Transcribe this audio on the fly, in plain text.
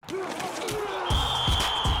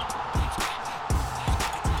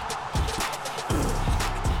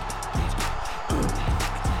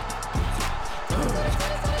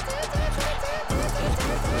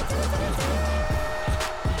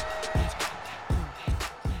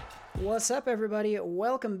What's up, everybody?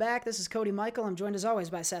 Welcome back. This is Cody Michael. I'm joined as always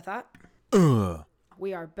by Seth Ott.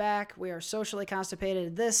 We are back. We are socially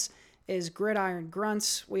constipated. This is Gridiron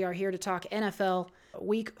Grunts. We are here to talk NFL.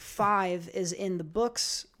 Week 5 is in the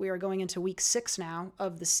books. We are going into week 6 now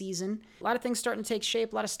of the season. A lot of things starting to take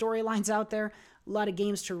shape, a lot of storylines out there, a lot of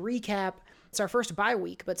games to recap. It's our first bye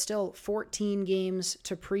week, but still 14 games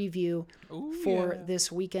to preview for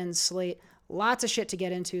this weekend slate. Lots of shit to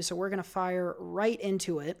get into, so we're going to fire right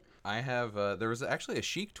into it. I have, there was actually a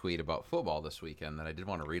Sheik tweet about football this weekend that I did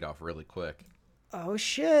want to read off really quick. Oh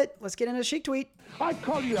shit, let's get into the Sheik tweet. I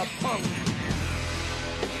call you a punk.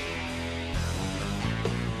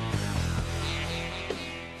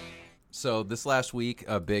 So this last week,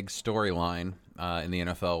 a big storyline in the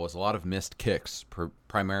NFL was a lot of missed kicks,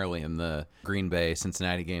 primarily in the Green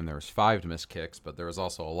Bay-Cincinnati game. There was 5 missed kicks, but there was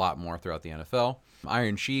also a lot more throughout the NFL.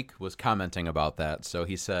 Iron Sheik was commenting about that, so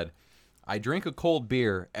he said, I drink a cold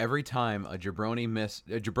beer every time a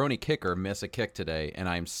jabroni kicker miss a kick today, and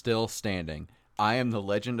I'm still standing. I am the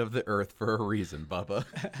legend of the earth for a reason, Bubba.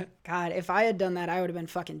 God, if I had done that, I would have been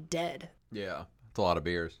fucking dead. Yeah, it's a lot of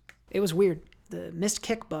beers. It was weird. The missed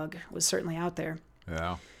kick bug was certainly out there.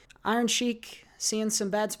 Yeah. Iron Sheik seeing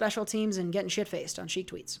some bad special teams and getting shit-faced on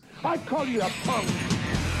Sheik tweets. I call you a punk.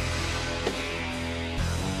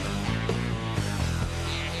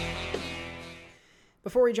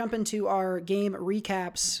 Before we jump into our game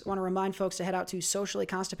recaps, I want to remind folks to head out to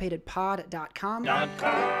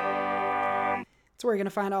sociallyconstipatedpod.com. It's where you're going to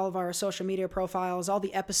find all of our social media profiles, all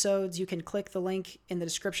the episodes. You can click the link in the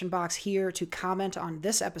description box here to comment on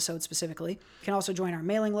this episode specifically. You can also join our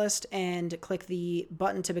mailing list and click the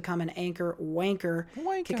button to become an Anchor wanker.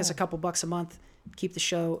 Kick us a couple bucks a month. Keep the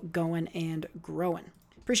show going and growing.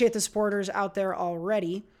 Appreciate the supporters out there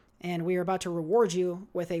already. And we are about to reward you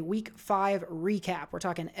with a Week 5 recap. We're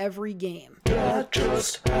talking every game. That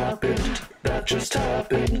just happened.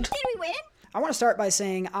 Did we win? I want to start by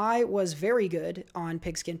saying I was very good on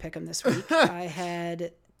Pigskin Pick'em this week. I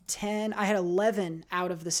had 11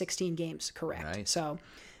 out of the 16 games correct. Nice. So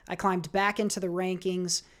I climbed back into the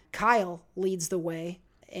rankings. Kyle leads the way,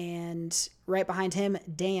 and right behind him,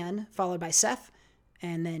 Dan, followed by Seth,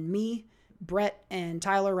 and then me, Brett, and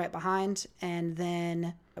Tyler right behind, and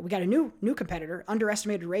then we got a new competitor,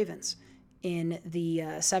 Underestimated Ravens, in the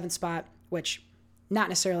 7th spot, which not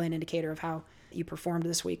necessarily an indicator of how you performed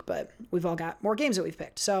this week, but we've all got more games that we've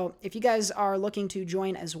picked. So if you guys are looking to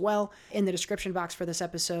join as well, in the description box for this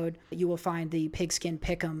episode, you will find the Pigskin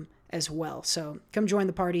Pick'em as well. So come join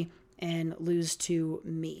the party and lose to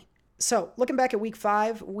me. So looking back at week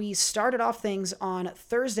 5, we started off things on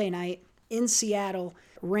Thursday night in Seattle.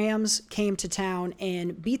 Rams came to town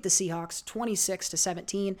and beat the Seahawks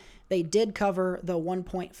 26-17. They did cover the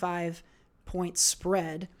 1.5 point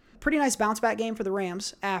spread. Pretty nice bounce back game for the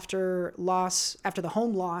Rams after the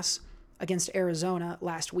home loss against Arizona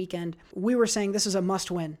last weekend. We were saying this is a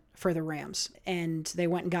must win for the Rams, and they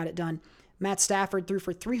went and got it done. Matt Stafford threw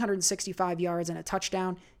for 365 yards and a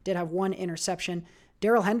touchdown, did have 1 interception.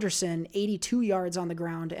 Darrell Henderson, 82 yards on the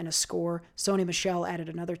ground and a score. Sony Michel added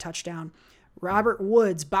another touchdown. Robert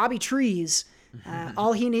Woods, Bobby Trees,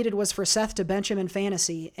 all he needed was for Seth to bench him in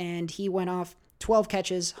fantasy, and he went off 12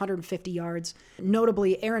 catches, 150 yards.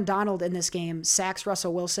 Notably, Aaron Donald in this game sacks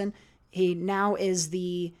Russell Wilson. He now is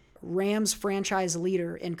the Rams franchise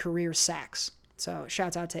leader in career sacks. So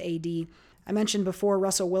shouts out to AD. I mentioned before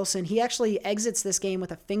Russell Wilson. He actually exits this game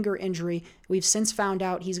with a finger injury. We've since found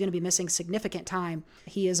out he's going to be missing significant time.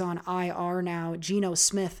 He is on IR now. Geno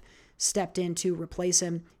Smith stepped in to replace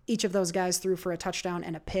him. Each of those guys threw for a touchdown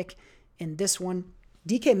and a pick in this one.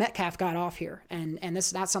 DK Metcalf got off here, and this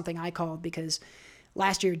is not something I called because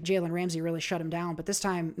last year Jalen Ramsey really shut him down, but this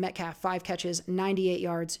time Metcalf, 5 catches, 98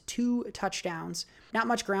 yards, 2 touchdowns. Not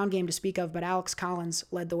much ground game to speak of, but Alex Collins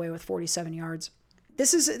led the way with 47 yards.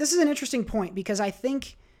 This is an interesting point because I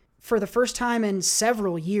think for the first time in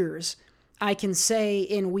several years, I can say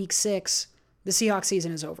in week 6, the Seahawks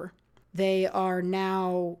season is over. They are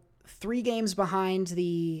now 3 games behind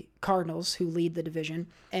the Cardinals, who lead the division,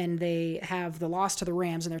 and they have the loss to the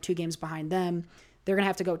Rams, and they're 2 games behind them. They're going to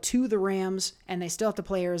have to go to the Rams, and they still have to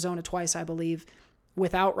play Arizona twice, I believe,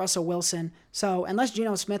 without Russell Wilson. So unless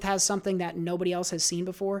Geno Smith has something that nobody else has seen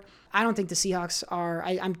before, I don't think the Seahawks are...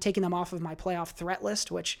 I'm taking them off of my playoff threat list,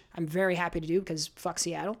 which I'm very happy to do because fuck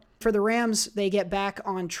Seattle. For the Rams, they get back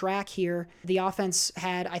on track here. The offense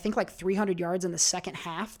had, I think, like 300 yards in the second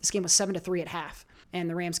half. This game was 7-3 at half, and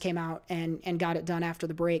the Rams came out and got it done after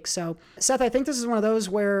the break. So, Seth, I think this is one of those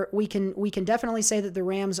where we can definitely say that the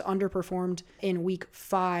Rams underperformed in week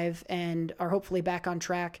 5 and are hopefully back on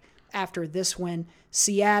track after this win.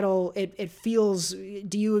 Seattle, it feels,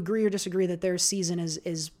 do you agree or disagree that their season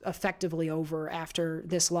is effectively over after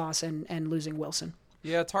this loss and losing Wilson?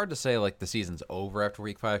 Yeah, it's hard to say like the season's over after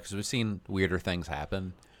week 5 because we've seen weirder things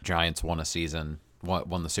happen. Giants won the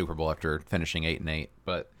Super Bowl after finishing 8-8.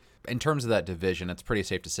 But in terms of that division, it's pretty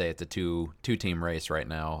safe to say it's a two-team race right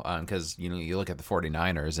now because you look at the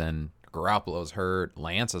 49ers and Garoppolo's hurt,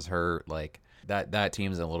 Lance is hurt, like that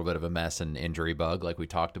team's in a little bit of a mess and injury bug like we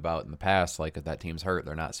talked about in the past. Like if that team's hurt,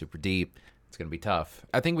 they're not super deep. It's going to be tough.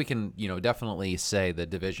 I think we can, definitely say the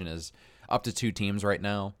division is up to 2 teams right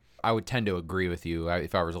now. I would tend to agree with you.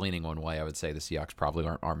 If I was leaning one way, I would say the Seahawks probably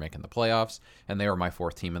aren't making the playoffs, and they were my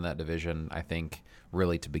 4th team in that division, I think,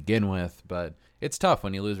 really to begin with. But it's tough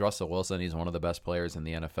when you lose Russell Wilson. He's one of the best players in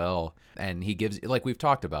the NFL, and he gives, like we've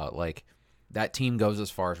talked about, like that team goes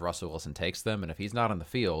as far as Russell Wilson takes them, and if he's not on the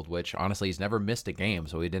field, which honestly he's never missed a game,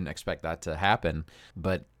 so we didn't expect that to happen,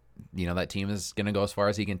 but that team is going to go as far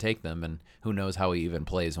as he can take them, and who knows how he even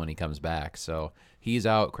plays when he comes back. So he's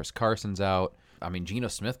out. Chris Carson's out. I mean, Geno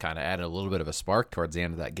Smith kind of added a little bit of a spark towards the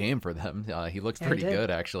end of that game for them. He looks pretty good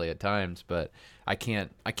actually at times, but I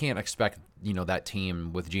can't expect that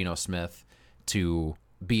team with Geno Smith to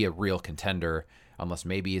be a real contender unless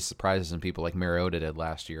maybe he surprises some people like Mariota did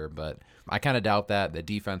last year. But I kind of doubt that. The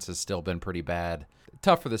defense has still been pretty bad.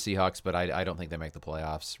 Tough for the Seahawks, but I don't think they make the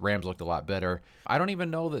playoffs. Rams looked a lot better. I don't even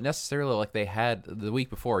know that necessarily like they had the week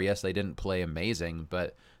before. Yes, they didn't play amazing,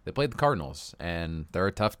 but they played the Cardinals, and they're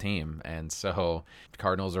a tough team. And so the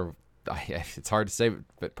Cardinals are, it's hard to say,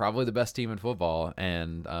 but probably the best team in football,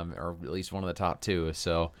 and or at least one of the top 2.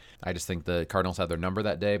 So I just think the Cardinals had their number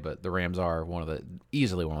that day, but the Rams are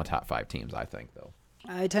easily one of the top 5 teams, I think, though.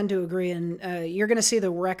 I tend to agree, and you're going to see the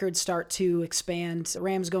record start to expand. The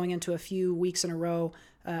Rams going into a few weeks in a row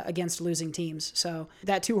against losing teams. So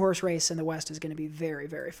that 2-horse race in the West is going to be very,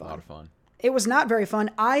 very fun. A lot of fun. It was not very fun.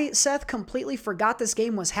 Seth, completely forgot this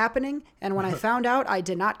game was happening, and when I found out, I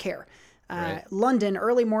did not care. Right. London,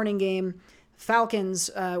 early morning game. Falcons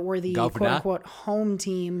were the quote-unquote home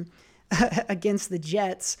team against the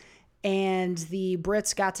Jets, and the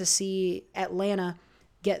Brits got to see Atlanta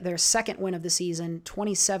get their 2nd win of the season,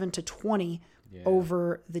 27-20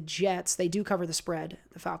 over the Jets. They do cover the spread,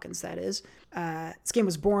 the Falcons, that is. This game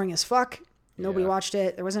was boring as fuck. Nobody watched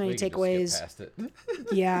it. There wasn't any takeaways. Just skip past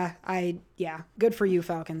it. Good for you,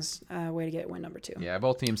 Falcons. Way to get win number 2. Yeah,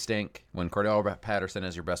 both teams stink. When Cordell Patterson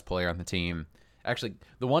is your best player on the team. Actually,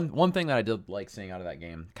 the one thing that I did like seeing out of that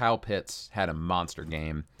game, Kyle Pitts had a monster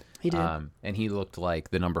game. He did. And he looked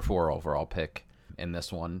like the number 4 overall pick in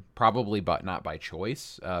this one, probably but not by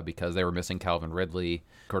choice, because they were missing Calvin Ridley.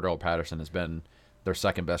 Cordell Patterson has been their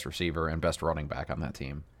 2nd best receiver and best running back on that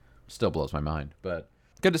team. Still blows my mind, but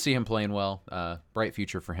good to see him playing well. Bright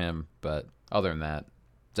future for him, but other than that,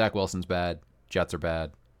 Zach Wilson's bad, Jets are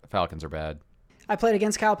bad, Falcons are bad. I played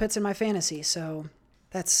against Kyle Pitts in my fantasy, so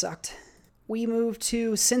that sucked. We moved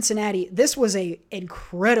to Cincinnati. This was a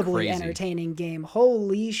incredibly entertaining game.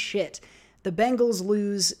 Holy shit. The Bengals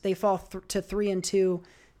lose. They fall to 3-2 to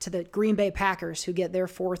the Green Bay Packers, who get their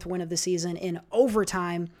 4th win of the season in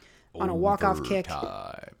overtime on a walk-off kick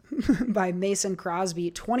by Mason Crosby.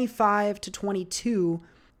 25-22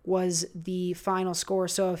 was the final score.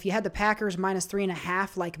 So if you had the Packers minus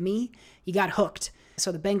 3.5 like me, you got hooked.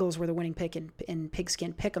 So the Bengals were the winning pick in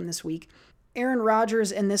Pigskin Pick'em this week. Aaron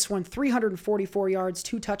Rodgers in this one, 344 yards,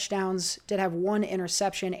 2 touchdowns, did have 1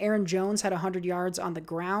 interception. Aaron Jones had 100 yards on the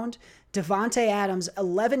ground. Devontae Adams,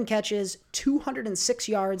 11 catches, 206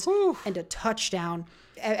 yards, and a touchdown.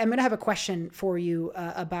 I'm going to have a question for you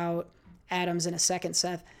about Adams in a second,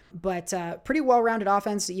 Seth. But pretty well-rounded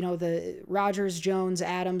offense. The Rodgers, Jones,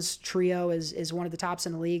 Adams trio is one of the tops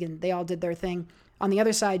in the league, and they all did their thing. On the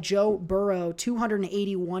other side, Joe Burrow,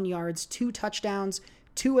 281 yards, 2 touchdowns,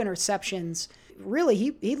 2 interceptions. Really,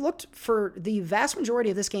 he looked for the vast majority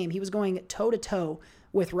of this game. He was going toe-to-toe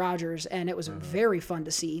with Rodgers, and it was very fun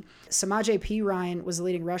to see. Samaje Perine was the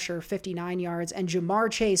leading rusher, 59 yards, and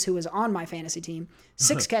Jamar Chase, who was on my fantasy team,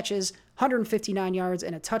 6 catches, 159 yards,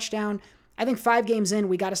 and a touchdown. I think 5 games in,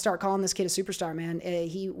 we got to start calling this kid a superstar, man.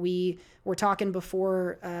 We were talking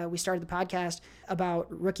before we started the podcast about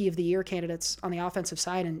Rookie of the Year candidates on the offensive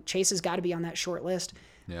side, and Chase has got to be on that short list.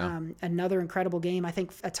 Yeah. Another incredible game. I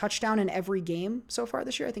think a touchdown in every game so far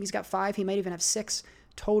this year. I think he's got 5. He might even have 6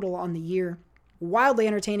 total on the year. Wildly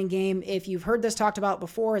entertaining game. If you've heard this talked about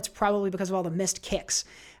before, it's probably because of all the missed kicks.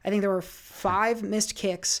 I think there were 5 missed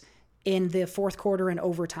kicks in the 4th quarter and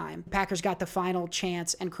overtime. Packers got the final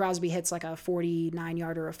chance, and Crosby hits like a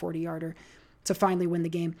 49-yarder or a 40-yarder to finally win the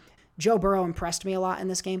game. Joe Burrow impressed me a lot in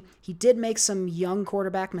this game. He did make some young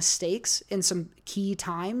quarterback mistakes in some key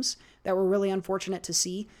times that were really unfortunate to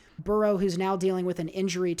see. Burrow, who's now dealing with an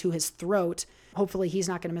injury to his throat, hopefully he's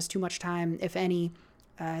not going to miss too much time, if any.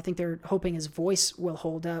 I think they're hoping his voice will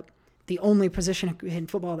hold up. The only position in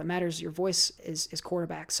football that matters, your voice, is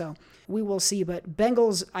quarterback. So we will see. But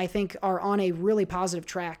Bengals, I think, are on a really positive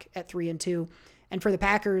track at 3-2. And for the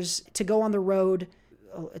Packers to go on the road,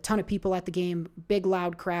 a ton of people at the game, big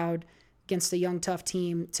loud crowd against a young tough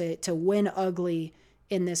team, to win ugly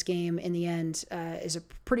in this game in the end is a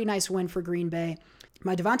pretty nice win for Green Bay.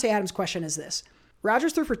 My Davante Adams question is this.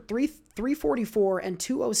 Rodgers threw for 344 and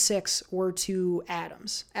 206 were to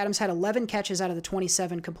Adams. Adams had 11 catches out of the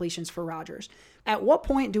 27 completions for Rodgers. At what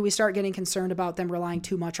point do we start getting concerned about them relying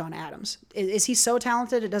too much on Adams? Is he so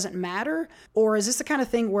talented it doesn't matter? Or is this the kind of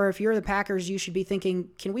thing where if you're the Packers, you should be thinking,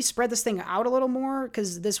 can we spread this thing out a little more?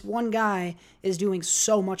 Because this one guy is doing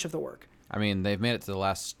so much of the work. I mean, they've made it to the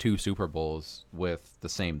last 2 Super Bowls with the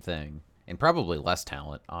same thing and probably less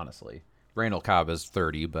talent, honestly. Randall Cobb is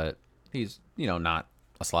 30, but he's, not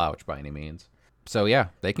a slouch by any means. So, yeah,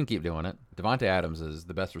 they can keep doing it. Davante Adams is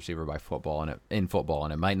the best receiver in football,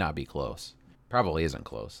 and it might not be close. Probably isn't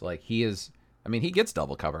close. He gets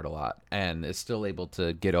double covered a lot and is still able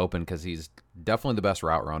to get open because he's definitely the best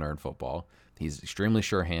route runner in football. He's extremely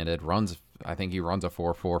sure-handed, I think he runs a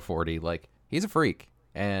 4.40. He's a freak,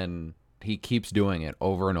 and he keeps doing it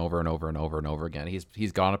over and over and over and over and over again.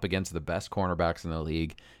 He's gone up against the best cornerbacks in the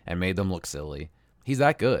league and made them look silly. He's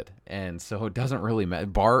that good, and so it doesn't really matter.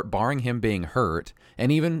 Barring him being hurt,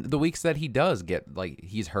 and even the weeks that he does get,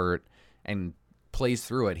 he's hurt and plays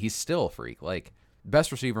through it, he's still a freak.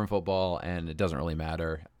 Best receiver in football, and it doesn't really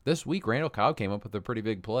matter. This week, Randall Cobb came up with a pretty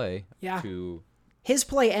big play. Yeah. His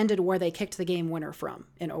play ended where they kicked the game winner from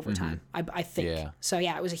in overtime, I think. Yeah. So,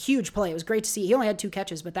 yeah, it was a huge play. It was great to see. He only had 2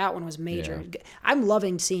 catches, but that one was major. Yeah. I'm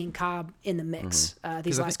loving seeing Cobb in the mix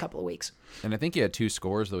these last couple of weeks. And I think he had 2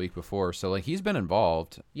 scores the week before, so he's been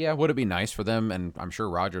involved. Yeah, would it be nice for them? And I'm sure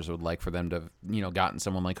Rodgers would like for them to have, gotten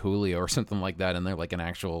someone like Julio or something like that in there, an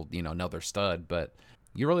actual, another stud. But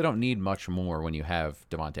you really don't need much more when you have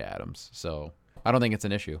Davante Adams. So I don't think it's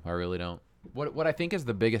an issue. I really don't. What I think is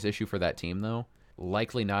the biggest issue for that team, though,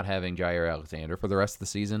 likely not having Jair Alexander for the rest of the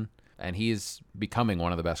season. And he's becoming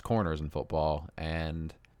one of the best corners in football.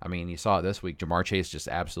 And, you saw it this week. Jamar Chase just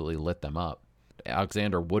absolutely lit them up.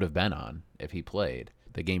 Alexander would have been on if he played.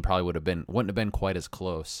 The game probably wouldn't have been quite as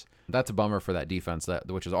close. That's a bummer for that defense,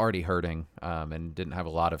 which is already hurting and didn't have a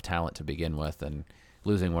lot of talent to begin with. And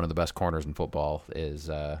losing one of the best corners in football is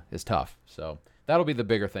tough. So that'll be the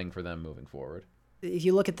bigger thing for them moving forward. If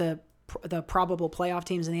you look at the probable playoff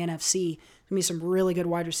teams in the NFC, there's going to be some really good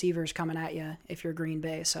wide receivers coming at you if you're Green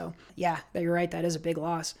Bay. So, yeah, you're right. That is a big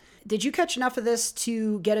loss. Did you catch enough of this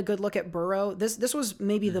to get a good look at Burrow? This was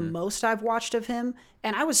maybe the most I've watched of him,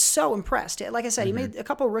 and I was so impressed. Like I said, he made a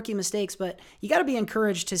couple rookie mistakes, but you got to be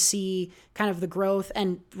encouraged to see kind of the growth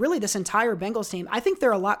and really this entire Bengals team. I think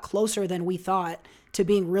they're a lot closer than we thought to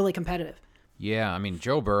being really competitive. Yeah,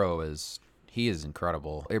 Joe Burrow is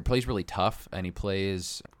incredible. He plays really tough, and he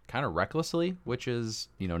plays kind of recklessly, which is,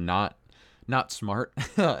 not smart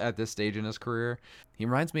at this stage in his career. He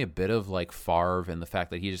reminds me a bit of Favre in the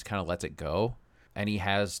fact that he just kind of lets it go, and he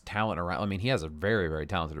has talent around. He has a very, very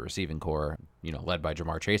talented receiving core, led by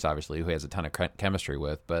Jamar Chase, obviously, who he has a ton of chemistry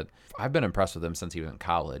with. But I've been impressed with him since he was in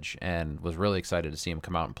college and was really excited to see him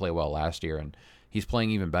come out and play well last year. And he's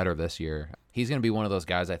playing even better this year. He's going to be one of those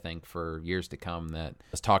guys, I think, for years to come that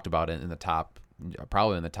is talked about in the top,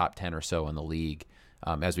 probably in the top 10 or so in the league.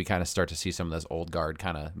 As we kind of start to see some of this old guard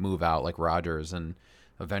kind of move out, like Rodgers and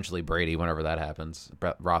eventually Brady, whenever that happens,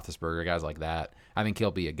 Roethlisberger, guys like that. I think he'll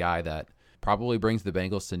be a guy that probably brings the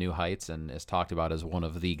Bengals to new heights and is talked about as one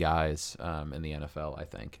of the guys in the NFL, I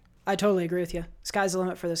think. I totally agree with you. Sky's the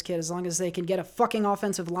limit for this kid as long as they can get a fucking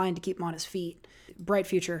offensive line to keep him on his feet. Bright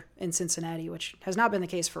future in Cincinnati, which has not been the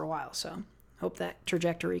case for a while, so hope that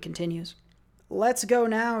trajectory continues. Let's go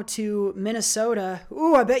now to Minnesota.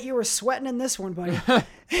 Ooh, I bet you were sweating in this one, buddy.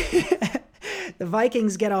 The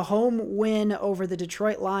Vikings get a home win over the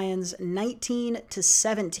Detroit Lions,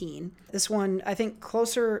 19-17. This one, I think,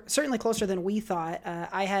 certainly closer than we thought.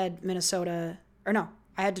 I had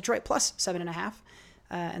Detroit plus 7.5,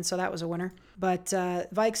 and so that was a winner. But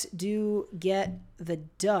Vikes do get the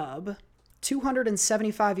dub.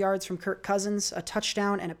 275 yards from Kirk Cousins, a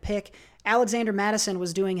touchdown and a pick. Alexander Madison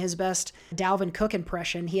was doing his best Dalvin Cook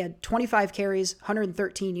impression. He had 25 carries,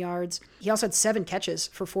 113 yards. He also had 7 catches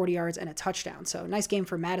for 40 yards and a touchdown. So nice game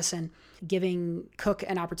for Madison, giving Cook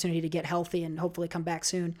an opportunity to get healthy and hopefully come back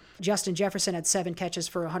soon. Justin Jefferson had 7 catches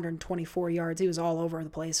for 124 yards. He was all over the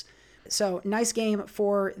place. So nice game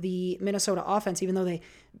for the Minnesota offense, even though they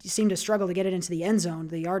seemed to struggle to get it into the end zone.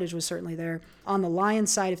 The yardage was certainly there. On the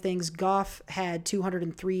Lions side of things, Goff had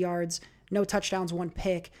 203 yards, no touchdowns, 1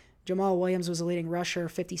 pick. Jamal Williams was the leading rusher,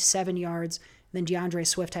 57 yards. Then DeAndre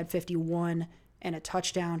Swift had 51 and a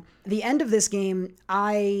touchdown. The end of this game,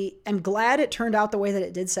 I am glad it turned out the way that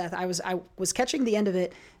it did, Seth. I was catching the end of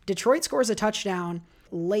it. Detroit scores a touchdown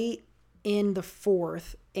late in the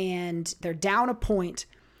fourth, and they're down a point.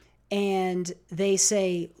 And they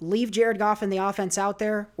say, leave Jared Goff and the offense out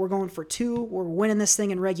there. We're going for 2. We're winning this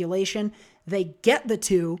thing in regulation. They get the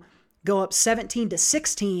 2, go up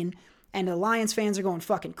 17-16, and the Lions fans are going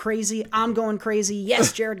fucking crazy. I'm going crazy.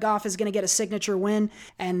 Yes, Jared Goff is going to get a signature win.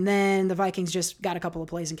 And then the Vikings just got a couple of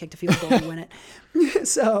plays and kicked a field goal to win it.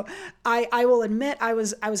 So I will admit I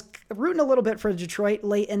was rooting a little bit for Detroit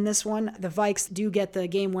late in this one. The Vikes do get the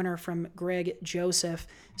game winner from Greg Joseph.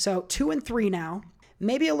 So 2-3 now.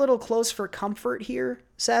 Maybe a little close for comfort here,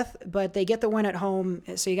 Seth, but they get the win at home,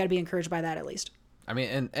 so you got to be encouraged by that at least. I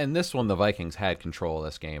mean, and this one, the Vikings had control of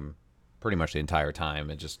this game pretty much the entire time.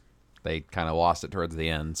 It just, they kind of lost it towards the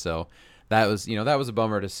end. So that was a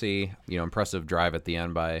bummer to see. Impressive drive at the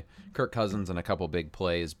end by Kirk Cousins and a couple big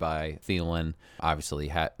plays by Thielen.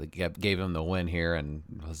 Obviously gave him the win here and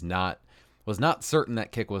was not certain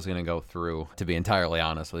that kick was going to go through, to be entirely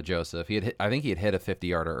honest with Joseph. I think he had hit a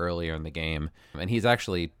 50-yarder earlier in the game, and he's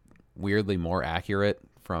actually weirdly more accurate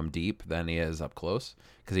from deep than he is up close,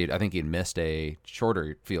 because I think he'd missed a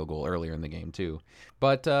shorter field goal earlier in the game too.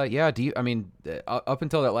 But up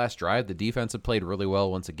until that last drive, the defense had played really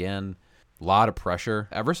well once again. A lot of pressure.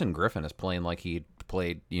 Everson Griffin is playing like he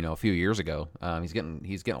played, a few years ago. He's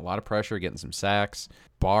getting a lot of pressure, getting some sacks.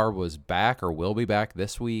 Barr was back or will be back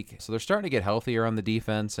this week. So they're starting to get healthier on the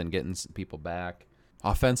defense and getting some people back.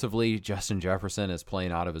 Offensively, Justin Jefferson is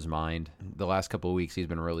playing out of his mind. The last couple of weeks, he's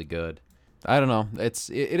been really good. I don't know. It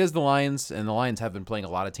is the Lions, and the Lions have been playing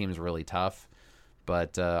a lot of teams really tough.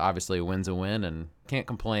 But obviously a win's a win, and can't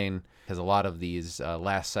complain because a lot of these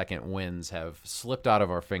last-second wins have slipped out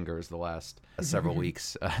of our fingers the last several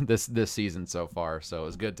weeks this season so far. So it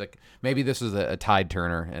was good to maybe this was a tide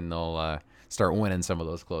turner, and they'll start winning some of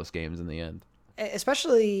those close games in the end.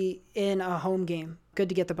 Especially in a home game. Good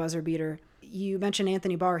to get the buzzer beater. You mentioned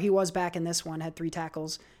Anthony Barr. He was back in this one, had 3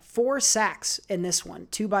 tackles. 4 sacks in this one.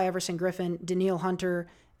 2 by Everson Griffin, Danielle Hunter,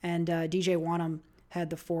 and DJ Wanham had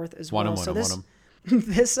the 4th as well.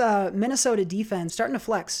 This Minnesota defense starting to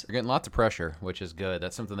flex. They're getting lots of pressure, which is good.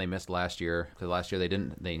 That's something they missed last year, because last year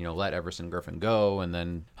they let Everson Griffin go, and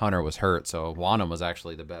then Hunter was hurt. So Wanham was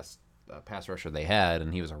actually the best pass rusher they had,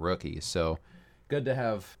 and he was a rookie. So good to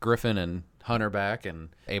have Griffin and Hunter back and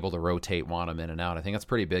able to rotate Wanham in and out. I think that's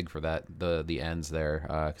pretty big for the ends there,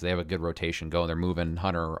 because they have a good rotation going. They're moving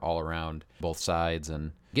Hunter all around both sides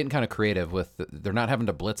and getting kind of creative they're not having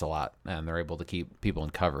to blitz a lot, and they're able to keep people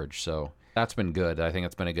in coverage. So that's been good. I think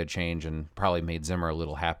that's been a good change and probably made Zimmer a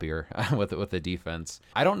little happier with the defense.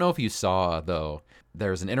 I don't know if you saw, though,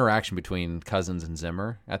 there's an interaction between Cousins and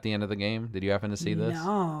Zimmer at the end of the game. Did you happen to see this?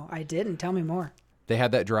 No, I didn't. Tell me more. They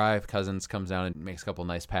had that drive. Cousins comes down and makes a couple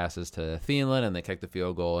nice passes to Thielen, and they kick the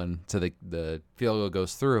field goal, and so the field goal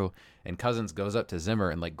goes through, and Cousins goes up to Zimmer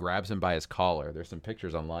and grabs him by his collar. There's some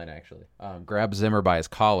pictures online, actually. Grabs Zimmer by his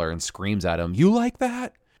collar and screams at him, "You like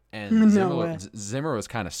that?" And Zimmer was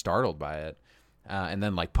kind of startled by it, and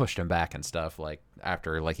then pushed him back and stuff.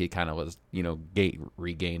 After he kind of was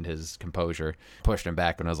regained his composure, pushed him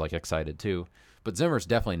back and was excited too. But Zimmer's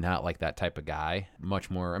definitely not that type of guy. Much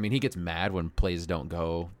more. I mean, he gets mad when plays don't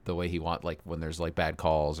go the way he wants, when there's bad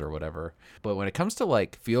calls or whatever. But when it comes to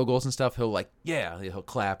field goals and stuff, he'll he'll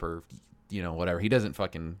clap or whatever. He doesn't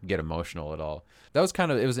fucking get emotional at all. That was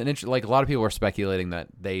kind of, it was an interesting, a lot of people were speculating that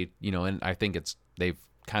they, and I think they've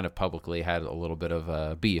kind of publicly had a little bit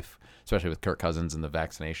of beef, especially with Kirk Cousins and the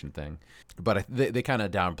vaccination thing. But they kind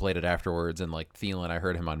of downplayed it afterwards. And Thielen, I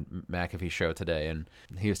heard him on McAfee's show today, and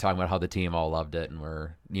he was talking about how the team all loved it and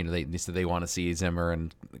were, they said they want to see Zimmer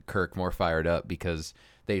and Kirk more fired up because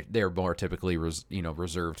they're more typically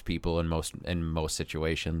reserved people in most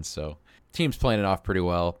situations. So team's playing it off pretty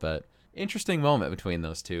well, but Interesting moment between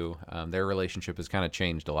those two. Their relationship has kind of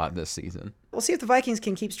changed a lot this season. We'll see if the Vikings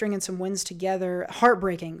can keep stringing some wins together.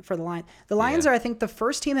 Heartbreaking for the Lions. The Lions are, I think, the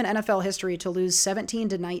first team in NFL history to lose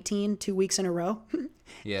 17-19 2 weeks in a row.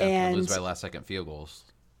 Yeah, and lose by last-second field goals.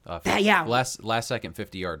 Last-second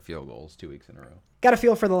 50-yard field goals 2 weeks in a row. Got a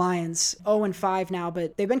feel for the Lions. 0-5 now,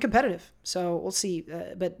 but they've been competitive. So we'll see.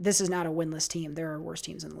 But this is not a winless team. There are worse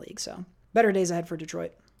teams in the league. So better days ahead for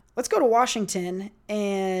Detroit. Let's go to Washington,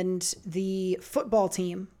 and the football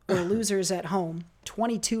team were losers at home.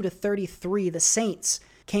 22-33. The Saints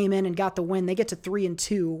came in and got the win. They get to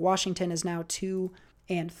 3-2. Washington is now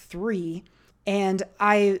 2-3. And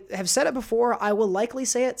I have said it before. I will likely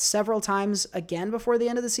say it several times again before the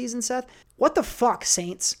end of the season, Seth. What the fuck,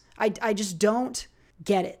 Saints? I just don't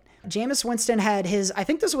get it. Jameis Winston had I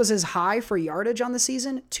think this was his high for yardage on the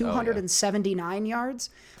season, 279 yards,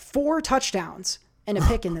 4 touchdowns, and a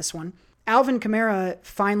pick in this one. Alvin Kamara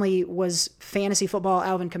finally was fantasy football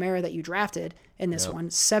Alvin Kamara that you drafted in this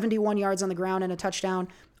one. 71 yards on the ground and a touchdown.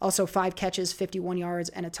 Also 5 catches, 51 yards,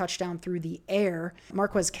 and a touchdown through the air.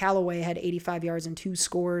 Marquez Callaway had 85 yards and 2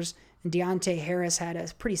 scores. And Deontay Harris had a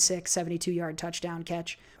pretty sick 72-yard touchdown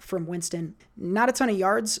catch from Winston. Not a ton of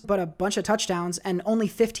yards, but a bunch of touchdowns and only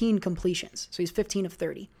 15 completions. So he's 15 of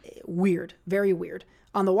 30. Weird. Very weird.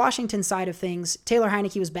 On the Washington side of things, Taylor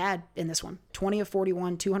Heineke was bad in this one. 20 of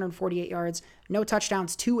 41, 248 yards, no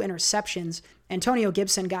touchdowns, 2 interceptions. Antonio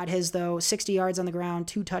Gibson got his, though, 60 yards on the ground,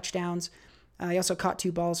 2 touchdowns. He also caught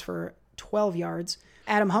 2 balls for 12 yards.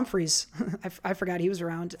 Adam Humphries, I forgot he was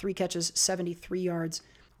around. 3 catches, 73 yards,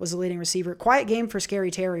 was the leading receiver. Quiet game for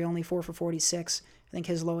Scary Terry, only 4 for 46. I think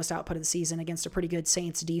his lowest output of the season against a pretty good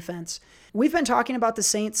Saints defense. We've been talking about the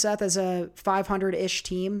Saints, Seth, as a 500-ish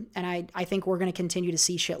team, and I think we're going to continue to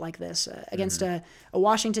see shit like this. Against a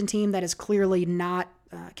Washington team that is clearly not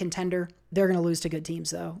a contender, they're going to lose to good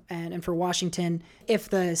teams, though. And for Washington, if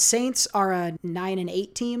the Saints are a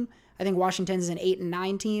 9-8 team, I think Washington's an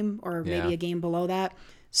 8-9 team, or maybe a game below that.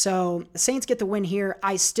 So the Saints get the win here.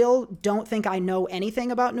 I still don't think I know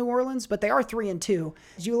anything about New Orleans, but they are 3-2.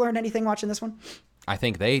 Did you learn anything watching this one? I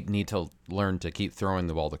think they need to learn to keep throwing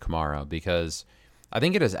the ball to Kamara, because I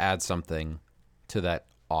think it does add something to that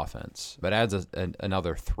offense, but adds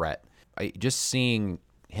another threat. Just seeing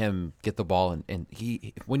him get the ball, and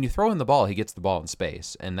he, when you throw him the ball, he gets the ball in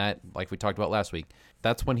space, and that, like we talked about last week,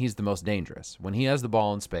 that's when he's the most dangerous. When he has the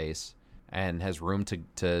ball in space and has room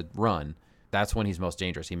to run, that's when he's most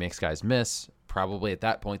dangerous. He makes guys miss. Probably at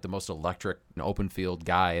that point, the most electric open field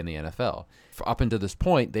guy in the NFL. Up until this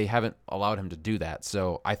point, they haven't allowed him to do that.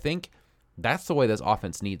 So I think that's the way this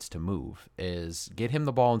offense needs to move, is get him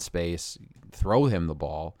the ball in space, throw him the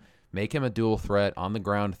ball, make him a dual threat on the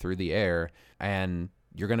ground through the air, and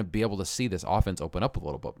you're going to be able to see this offense open up a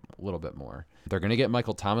little bit more. They're going to get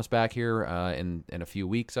Michael Thomas back here in a few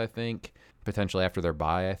weeks, I think, potentially after their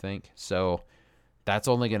bye, I think. So that's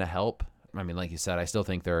only going to help. I mean, like you said, I still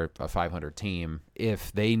think they're a 500 team.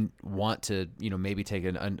 If they want to, maybe take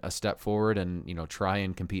a step forward and, try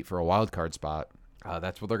and compete for a wild card spot,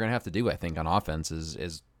 that's what they're going to have to do, I think, on offense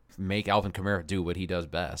is make Alvin Kamara do what he does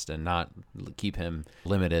best and not keep him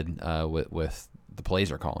limited with the plays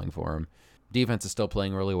they're calling for him. Defense is still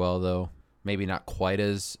playing really well, though. Maybe not quite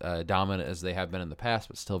as dominant as they have been in the past,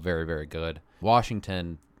 but still very, very good.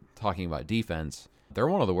 Washington, talking about defense, they're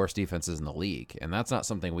one of the worst defenses in the league, and that's not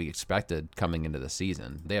something we expected coming into the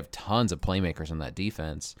season. They have tons of playmakers in that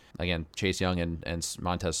defense. Again, Chase Young and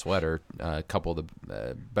Montez Sweat are a couple of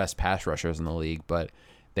the best pass rushers in the league, but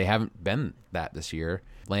they haven't been that this year.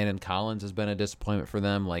 Landon Collins has been a disappointment for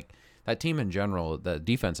them. Like, that team in general, the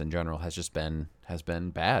defense in general has been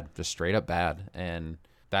bad, just straight up bad, and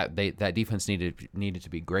that defense needed to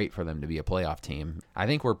be great for them to be a playoff team. I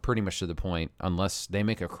think we're pretty much to the point, unless they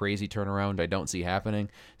make a crazy turnaround, I don't see happening,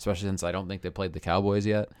 especially since I don't think they played the Cowboys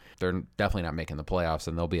yet. They're definitely not making the playoffs,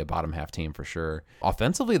 and they'll be a bottom half team for sure.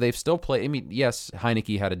 Offensively, they've still played. I mean, yes,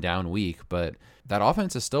 Heineke had a down week, but that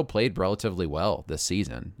offense has still played relatively well this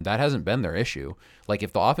season. That hasn't been their issue. Like,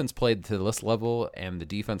 if the offense played to this level and the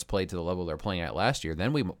defense played to the level they're playing at last year,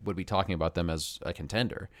 then we would be talking about them as a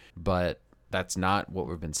contender. But that's not what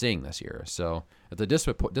we've been seeing this year. So it's a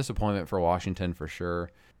disappointment for Washington for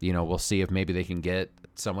sure. We'll see if maybe they can get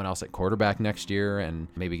someone else at quarterback next year and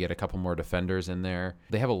maybe get a couple more defenders in there.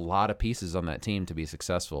 They have a lot of pieces on that team to be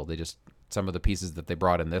successful. Some of the pieces that they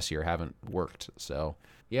brought in this year haven't worked. So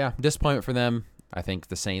yeah, disappointment for them. I think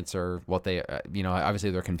the Saints are what they,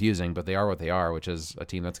 obviously they're confusing, but they are what they are, which is a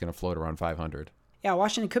team that's going to float around 500. Yeah,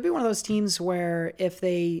 Washington could be one of those teams where if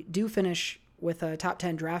they do finish with a top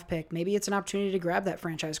 10 draft pick, maybe it's an opportunity to grab that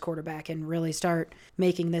franchise quarterback and really start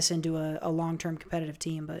making this into a long-term competitive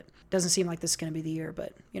team. But it doesn't seem like this is going to be the year.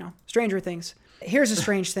 But, stranger things. Here's a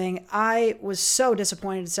strange thing. I was so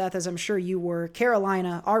disappointed, Seth, as I'm sure you were.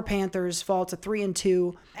 Carolina, our Panthers, fall to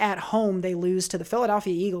 3-2. At home, they lose to the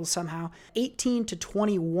Philadelphia Eagles somehow.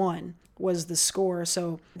 18-21 was the score.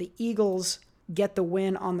 So the Eagles get the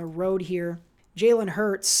win on the road here. Jalen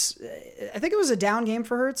Hurts, I think it was a down game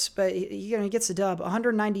for Hurts, but he gets the dub.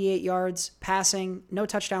 198 yards passing, no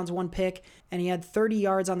touchdowns, 1 pick, and he had 30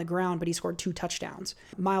 yards on the ground, but he scored 2 touchdowns.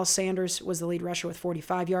 Miles Sanders was the lead rusher with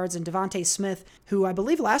 45 yards, and Devontae Smith, who I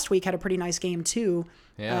believe last week had a pretty nice game too.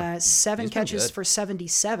 Yeah, 7 catches for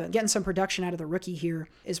 77. Getting some production out of the rookie here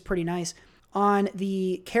is pretty nice. On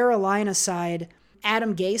the Carolina side,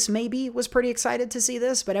 Adam Gase maybe was pretty excited to see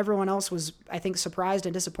this, but everyone else was, I think, surprised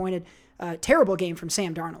and disappointed. Terrible game from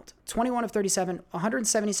Sam Darnold. 21 of 37,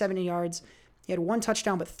 177 yards. He had 1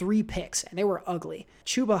 touchdown, but 3 picks, and they were ugly.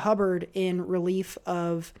 Chuba Hubbard, in relief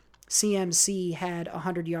of CMC, had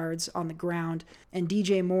 100 yards on the ground, and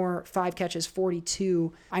DJ Moore, 5 catches,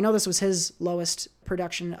 42. I know this was his lowest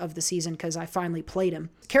production of the season because I finally played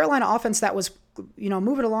him. Carolina offense that was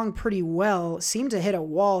moving along pretty well seemed to hit a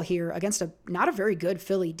wall here against not a very good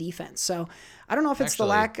Philly defense. So I don't know if it's the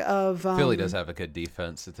lack of... Philly does have a good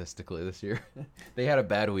defense statistically this year. They had a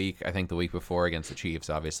bad week, I think, the week before against the Chiefs,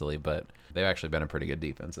 obviously, but they've actually been a pretty good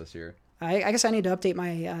defense this year. I guess I need to update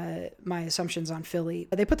my assumptions on Philly.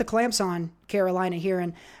 They put the clamps on Carolina here,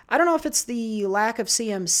 and I don't know if it's the lack of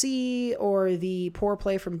CMC or the poor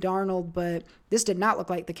play from Darnold, but this did not look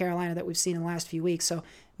like the Carolina that we've seen in the last few weeks, so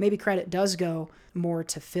maybe credit does go more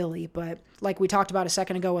to Philly. But like we talked about a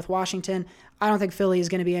second ago with Washington, I don't think Philly is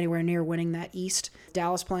going to be anywhere near winning that East.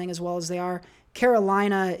 Dallas playing as well as they are.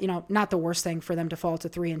 Carolina, not the worst thing for them to fall to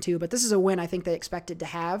 3-2, but this is a win I think they expected to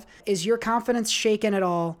have. Is your confidence shaken at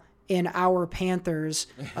all in our Panthers?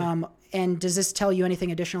 And does this tell you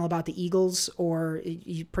anything additional about the Eagles, or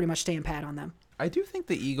you pretty much staying pat on them? I do think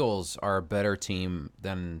the Eagles are a better team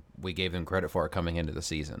than we gave them credit for coming into the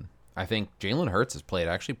season. I think Jalen Hurts has played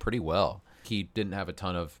actually pretty well. He didn't have a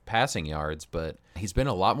ton of passing yards, but he's been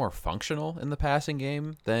a lot more functional in the passing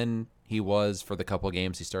game than he was for the couple of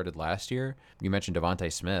games he started last year. You mentioned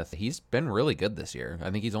Devontae Smith. He's been really good this year. I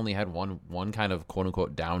think he's only had one kind of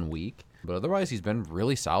quote-unquote down week, but otherwise he's been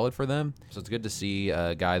really solid for them. So it's good to see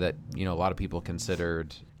a guy that, a lot of people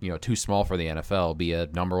considered, too small for the NFL be a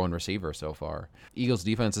number 1 receiver so far. Eagles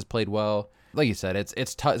defense has played well. Like you said,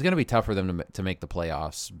 it's going to be tough for them to make the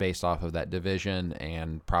playoffs based off of that division,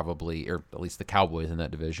 and probably, or at least the Cowboys in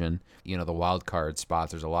that division. The wild card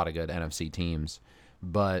spots, there's a lot of good NFC teams.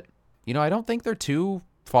 But, I don't think they're too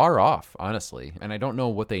far off, honestly. And I don't know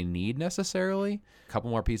what they need necessarily. A couple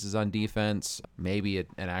more pieces on defense, maybe an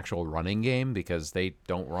actual running game, because they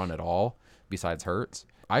don't run at all besides Hurts.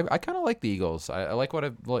 I kind of like the Eagles. I like what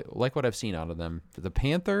I've seen out of them. The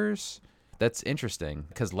Panthers... That's interesting,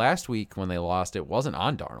 because last week when they lost, it wasn't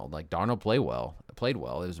on Darnold. Like, Darnold played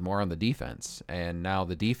well. It was more on the defense. And now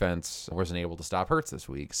the defense wasn't able to stop Hurts this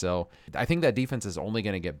week. So I think that defense is only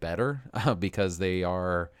going to get better because they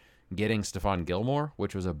are getting Stephon Gilmore,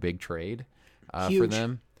 which was a big trade for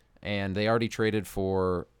them. And they already traded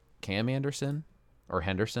for Cam Anderson or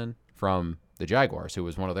Henderson from the Jaguars, who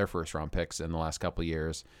was one of their first-round picks in the last couple of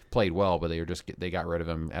years. Played well, but they got rid of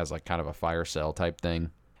him as like kind of a fire sale type thing.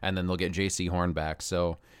 And then they'll get J.C. Horn back.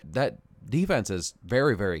 So that defense is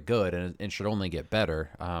very, very good and should only get better.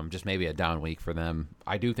 Just maybe a down week for them.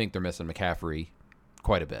 I do think they're missing McCaffrey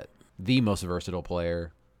quite a bit. The most versatile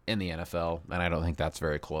player in the NFL, and I don't think that's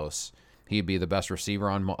very close. He'd be the best receiver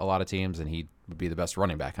on a lot of teams, and he would be the best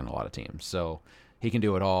running back on a lot of teams. So he can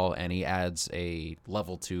do it all, and he adds a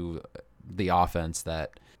level to the offense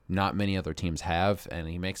that not many other teams have, and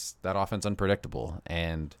he makes that offense unpredictable.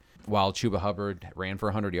 And while Chuba Hubbard ran for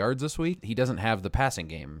 100 yards this week, he doesn't have the passing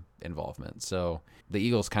game involvement. So the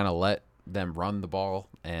Eagles kind of let them run the ball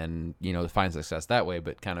and, find success that way,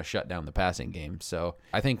 but kind of shut down the passing game. So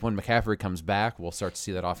I think when McCaffrey comes back, we'll start to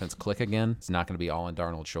see that offense click again. It's not going to be all on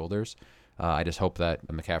Darnold's shoulders. I just hope that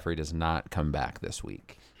McCaffrey does not come back this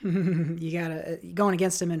week. You gotta going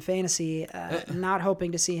against him in fantasy, not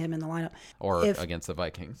hoping to see him in the lineup. Or against the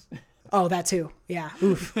Vikings. Oh, that too. Yeah.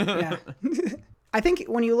 Oof. Yeah. I think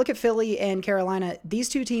when you look at Philly and Carolina, these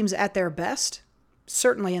two teams at their best,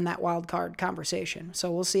 certainly in that wild card conversation.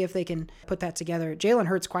 So we'll see if they can put that together. Jalen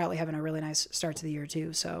Hurts quietly having a really nice start to the year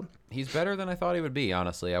too. So he's better than I thought he would be,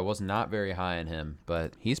 honestly. I was not very high on him,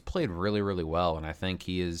 but he's played really, really well, and I think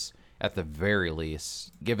he is at the very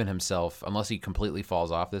least, given himself, unless he completely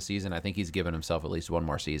falls off this season, I think he's given himself at least one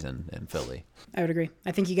more season in Philly. I would agree.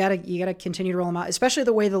 I think you gotta continue to roll him out, especially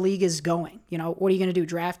the way the league is going. You know, what are you gonna do?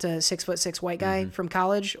 Draft a 6'6" white guy from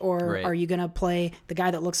college, or are you gonna play the guy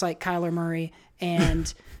that looks like Kyler Murray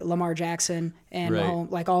and Lamar Jackson and Mahomes,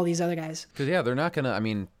 like all these other guys? Because they're not gonna. I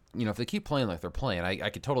mean, if they keep playing like they're playing, I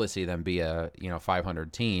could totally see them be a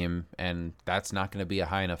 500 team, and that's not going to be a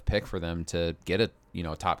high enough pick for them to get a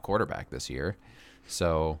top quarterback this year.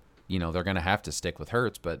 So they're going to have to stick with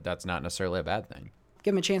Hurts, but that's not necessarily a bad thing.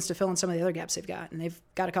 Give them a chance to fill in some of the other gaps they've got, and they've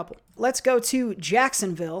got a couple. Let's go to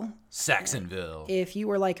Jacksonville. Saxonville. If you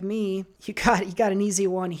were like me, you got an easy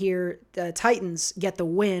one here. The Titans get the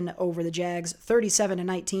win over the Jags,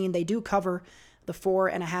 37-19. They do cover the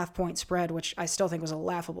 4.5 point spread, which I still think was a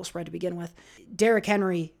laughable spread to begin with. Derrick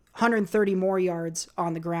Henry, 130 more yards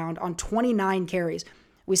on the ground on 29 carries.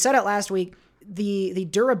 We said it last week. The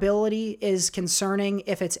durability is concerning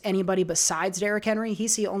if it's anybody besides Derrick Henry.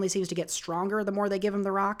 He only seems to get stronger the more they give him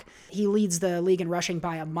the rock. He leads the league in rushing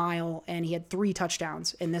by a mile, and he had 3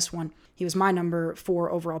 touchdowns in this one. He was my number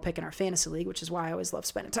 4 overall pick in our fantasy league, which is why I always love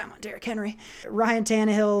spending time on Derrick Henry. Ryan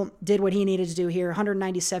Tannehill did what he needed to do here,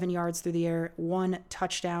 197 yards through the air, 1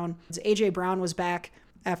 touchdown. A.J. Brown was back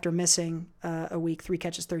after missing a week, 3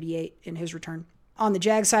 catches, 38 in his return. On the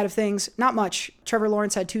Jag side of things, not much. Trevor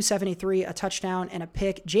Lawrence had 273, a touchdown, and a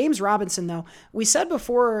pick. James Robinson, though, we said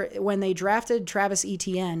before when they drafted Travis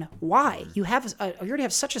Etienne, why? You already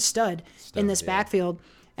have such a stud in this backfield.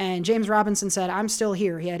 And James Robinson said, I'm still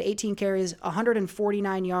here. He had 18 carries,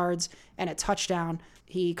 149 yards, and a touchdown.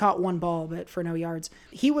 He caught 1 ball, but for no yards.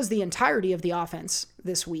 He was the entirety of the offense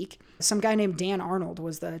this week. Some guy named Dan Arnold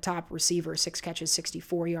was the top receiver, 6 catches,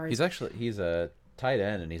 64 yards. He's a tight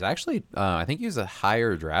end, and he's actually I think he's a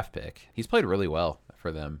higher draft pick. He's played really well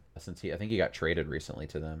for them since I think he got traded recently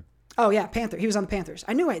to them. Oh yeah, Panther. He was on the Panthers.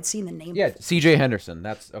 I knew I had seen the name. Yeah, CJ Henderson.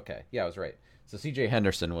 That's okay. Yeah, I was right. So CJ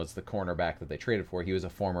Henderson was the cornerback that they traded for. He was a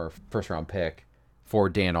former first-round pick for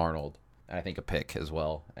Dan Arnold, and I think a pick as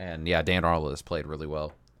well. And yeah, Dan Arnold has played really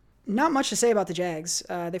well. Not much to say about the Jags.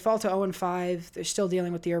 They fall to 0-5. They're still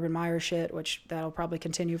dealing with the Urban Meyer shit, which that'll probably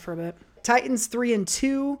continue for a bit. Titans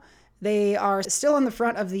 3-2. They are still in the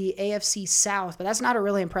front of the AFC South, but that's not a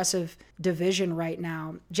really impressive division right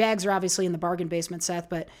now. Jags are obviously in the bargain basement, Seth,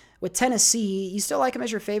 but with Tennessee, you still like them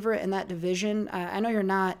as your favorite in that division. I know you're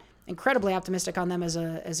not incredibly optimistic on them as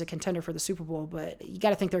a contender for the Super Bowl, but you got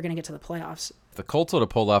to think they're going to get to the playoffs. If the Colts would have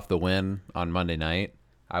pulled off the win on Monday night,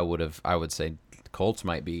 I would say the Colts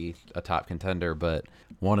might be a top contender, but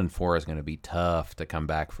 1-4 is going to be tough to come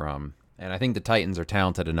back from. And I think the Titans are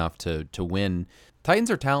talented enough to win.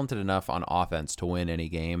 Titans are talented enough on offense to win any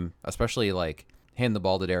game, especially like hand the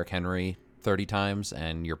ball to Derrick Henry 30 times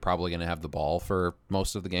and you're probably going to have the ball for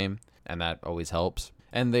most of the game, and that always helps.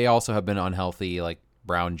 And they also have been unhealthy. Like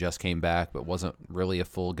Brown just came back but wasn't really a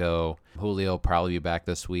full go. Julio will probably be back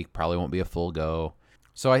this week, probably won't be a full go.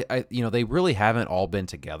 So I they really haven't all been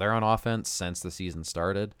together on offense since the season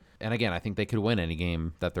started. And again, I think they could win any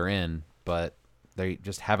game that they're in, but they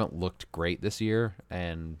just haven't looked great this year,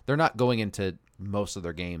 and they're not going into most of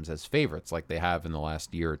their games as favorites like they have in the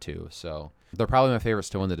last year or two. So they're probably my favorites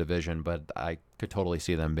to win the division, but I could totally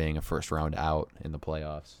see them being a first round out in the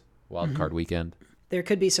playoffs, wild card weekend. There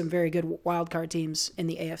could be some very good wild card teams in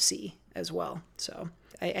the AFC as well. So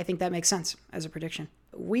I think that makes sense as a prediction.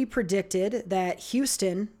 We predicted that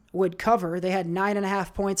Houston would cover. They had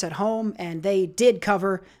 9.5 points at home, and they did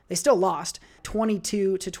cover. They still lost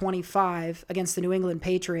 22-25 against the New England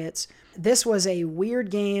Patriots. This was a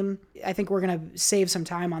weird game. I think we're going to save some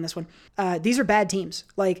time on this one. These are bad teams.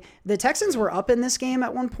 Like the Texans were up in this game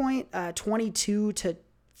at one point,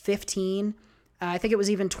 22-15. I think it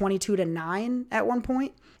was even 22-9 at one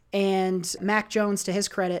point. And Mac Jones, to his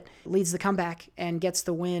credit, leads the comeback and gets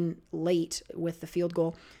the win late with the field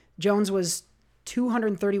goal. Jones was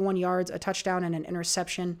 231 yards, a touchdown, and an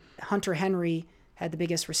interception. Hunter Henry had the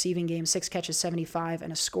biggest receiving game, 6 catches, 75,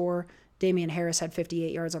 and a score. Damian Harris had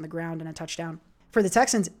 58 yards on the ground and a touchdown. For the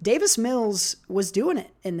Texans, Davis Mills was doing it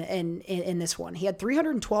in this one. He had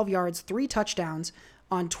 312 yards, 3 touchdowns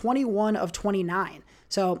on 21 of 29.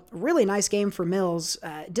 So really nice game for Mills.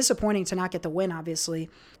 Disappointing to not get the win, obviously.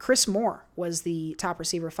 Chris Moore was the top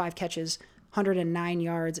receiver, 5 catches, 109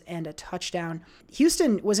 yards, and a touchdown.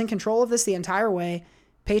 Houston was in control of this the entire way.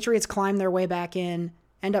 Patriots climbed their way back in,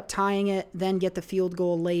 end up tying it, then get the field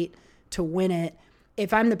goal late to win it.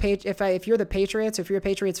 If you're the Patriots, if you're a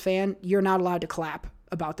Patriots fan, you're not allowed to clap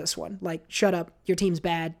about this one. Like, shut up. Your team's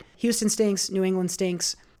bad. Houston stinks. New England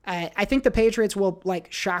stinks. I think the Patriots will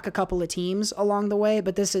like shock a couple of teams along the way,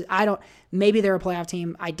 but maybe they're a playoff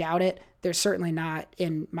team. I doubt it. They're certainly not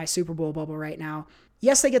in my Super Bowl bubble right now.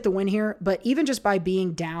 Yes, they get the win here, but even just by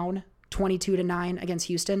being down 22-9 against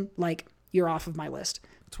Houston, like, you're off of my list.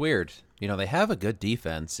 It's weird. They have a good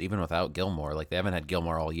defense even without Gilmore. Like, they haven't had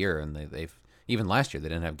Gilmore all year, and they've even last year they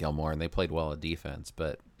didn't have Gilmore, and they played well at defense.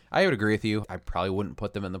 But I would agree with you. I probably wouldn't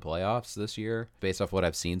put them in the playoffs this year based off what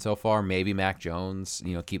I've seen so far. Maybe Mac Jones,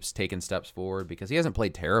 keeps taking steps forward because he hasn't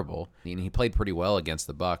played terrible. He played pretty well against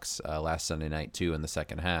the Bucs last Sunday night too in the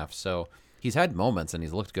second half. So he's had moments and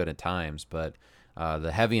he's looked good at times, but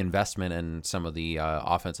the heavy investment in some of the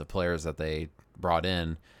offensive players that they brought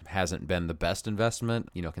in hasn't been the best investment,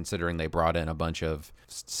 considering they brought in a bunch of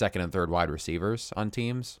second and third wide receivers on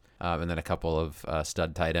teams and then a couple of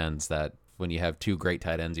stud tight ends that when you have two great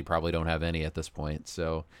tight ends, you probably don't have any at this point.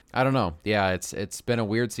 So I don't know. Yeah, it's been a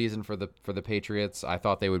weird season for the Patriots. I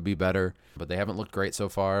thought they would be better, but they haven't looked great so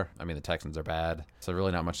far. I mean, the Texans are bad, so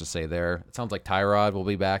really not much to say there. It sounds like Tyrod will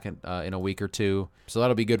be back in a week or two, so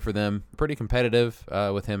that'll be good for them. Pretty competitive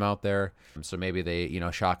with him out there, so maybe they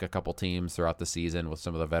shock a couple teams throughout the season with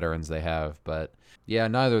some of the veterans they have. But yeah,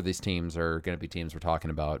 neither of these teams are going to be teams we're talking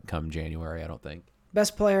about come January, I don't think.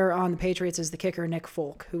 Best player on the Patriots is the kicker, Nick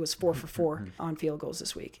Folk, who was 4 for 4 on field goals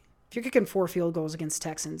this week. If you're kicking 4 field goals against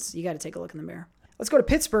Texans, you got to take a look in the mirror. Let's go to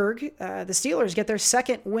Pittsburgh. The Steelers get their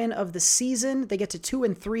second win of the season. They get to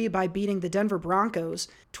 2-3 by beating the Denver Broncos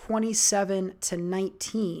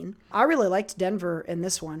 27-19. I really liked Denver in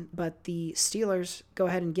this one, but the Steelers go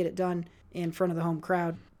ahead and get it done in front of the home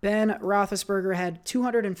crowd. Ben Roethlisberger had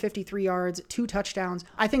 253 yards, 2 touchdowns.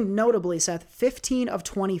 I think notably, Seth, 15 of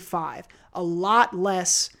 25. A lot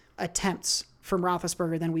less attempts from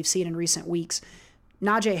Roethlisberger than we've seen in recent weeks.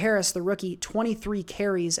 Najee Harris, the rookie, 23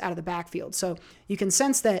 carries out of the backfield. So you can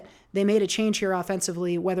sense that they made a change here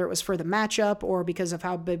offensively, whether it was for the matchup or because of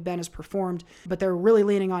how Big Ben has performed. But they're really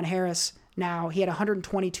leaning on Harris now. He had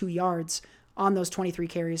 122 yards on those 23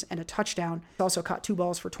 carries and a touchdown. He also caught 2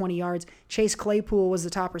 balls for 20 yards. Chase Claypool was the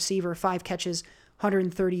top receiver, 5 catches,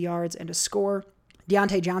 130 yards and a score.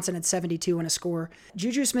 Deontay Johnson had 72 and a score.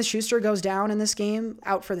 Juju Smith-Schuster goes down in this game,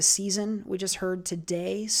 out for the season, we just heard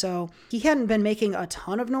today. So he hadn't been making a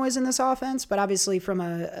ton of noise in this offense, but obviously from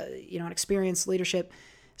an experienced leadership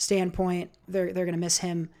standpoint, they're going to miss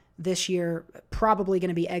him this year, probably going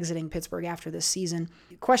to be exiting Pittsburgh after this season.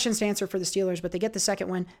 Questions to answer for the Steelers, but they get the second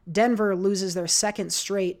win. Denver loses their second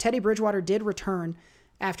straight. Teddy Bridgewater did return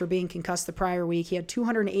after being concussed the prior week. He had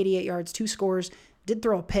 288 yards, 2 scores, did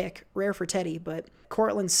throw a pick, rare for Teddy, but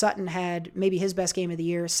Cortland Sutton had maybe his best game of the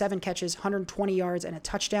year, 7 catches, 120 yards, and a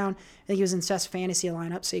touchdown. I think he was in Seth's fantasy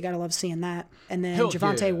lineup, so you got to love seeing that. And then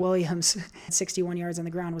Javonte Williams, 61 yards on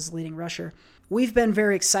the ground, was the leading rusher. We've been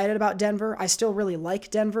very excited about Denver. I still really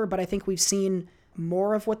like Denver, but I think we've seen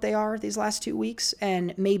more of what they are these last 2 weeks,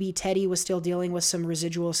 and maybe Teddy was still dealing with some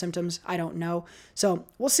residual symptoms. I don't know. So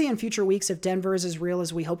we'll see in future weeks if Denver is as real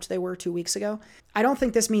as we hoped they were 2 weeks ago. I don't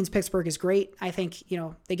think this means Pittsburgh is great. I think,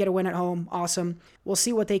 they get a win at home. Awesome. We'll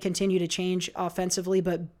see what they continue to change offensively,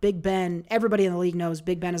 but Big Ben, everybody in the league knows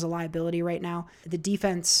Big Ben is a liability right now. The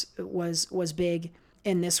defense was big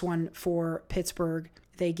in this one for Pittsburgh.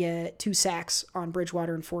 They get 2 sacks on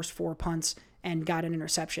Bridgewater and forced 4 punts and got an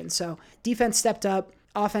interception. So defense stepped up.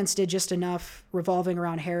 Offense did just enough revolving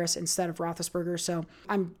around Harris instead of Roethlisberger. So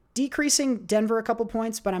I'm decreasing Denver a couple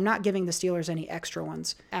points, but I'm not giving the Steelers any extra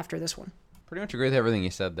ones after this one. Pretty much agree with everything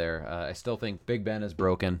you said there. I still think Big Ben is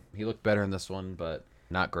broken. He looked better in this one, but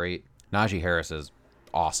not great. Najee Harris is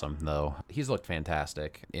awesome, though. He's looked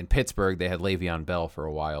fantastic. In Pittsburgh, they had Le'Veon Bell for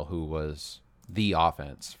a while, who was the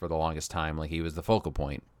offense for the longest time. Like, he was the focal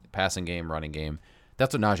point. Passing game, running game.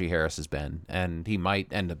 That's what Najee Harris has been, and he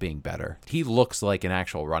might end up being better. He looks like an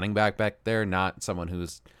actual running back there, not someone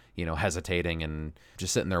who's, hesitating and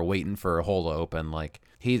just sitting there waiting for a hole to open. Like,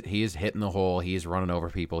 he's hitting the hole, he's running over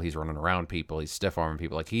people, he's running around people, he's stiff-arming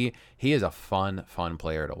people. Like, he is a fun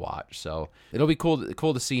player to watch. So it'll be cool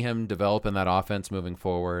to see him develop in that offense moving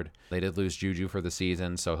forward. They did lose Juju for the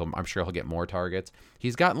season, so I'm sure he'll get more targets.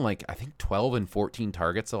 He's gotten, I think 12 and 14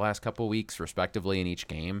 targets the last couple weeks, respectively, in each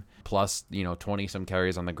game, plus, 20-some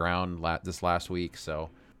carries on the ground this last week.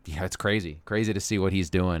 So yeah, it's crazy to see what he's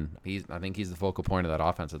doing. I think he's the focal point of that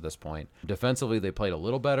offense at this point. Defensively, they played a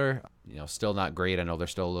little better. Still not great. I know they're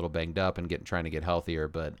still a little banged up and trying to get healthier.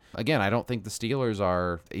 But again, I don't think the Steelers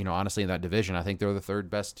are, honestly, in that division. I think they're the 3rd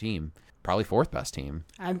best team, probably 4th best team.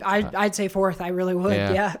 I'd say 4th. I really would.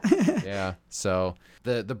 Yeah. Yeah. So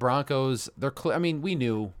the Broncos, we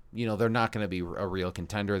knew, they're not going to be a real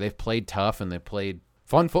contender. They've played tough and they've played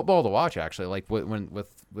fun football to watch, actually. Like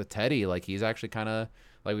with Teddy, like, he's actually kind of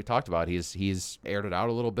like we talked about, he's aired it out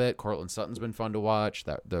a little bit. Cortland Sutton's been fun to watch.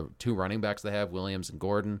 The two running backs they have, Williams and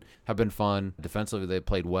Gordon, have been fun. Defensively, they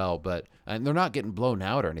played well, and they're not getting blown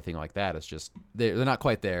out or anything like that. It's just they're not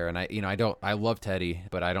quite there. And I love Teddy,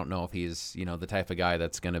 but I don't know if he's the type of guy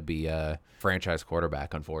that's going to be a franchise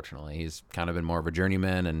quarterback. Unfortunately, he's kind of been more of a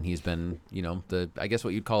journeyman, and he's been I guess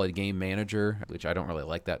what you'd call a game manager, which I don't really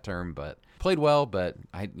like that term, but played well. But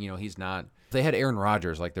he's not. If they had Aaron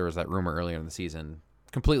Rodgers, like there was that rumor earlier in the season,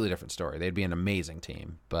 completely different story. They'd be an amazing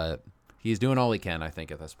team, but he's doing all he can, I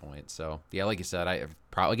think, at this point. So, yeah, like you said,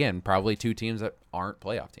 probably two teams that aren't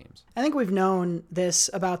playoff teams. I think we've known this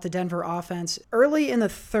about the Denver offense. Early in the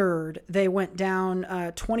third, they went down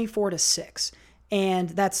 24-6.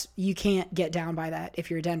 And you can't get down by that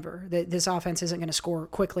if you're Denver. This offense isn't going to score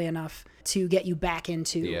quickly enough to get you back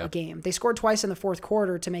into a game. They scored twice in the fourth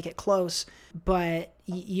quarter to make it close, but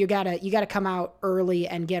you gotta come out early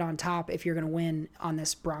and get on top if you're going to win on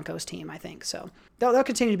this Broncos team, I think. So they'll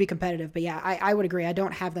continue to be competitive, but yeah, I would agree. I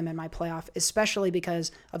don't have them in my playoff, especially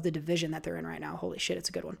because of the division that they're in right now. Holy shit, it's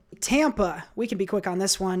a good one. Tampa, we can be quick on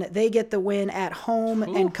this one. They get the win at home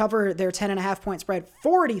and cover their 10.5 point spread,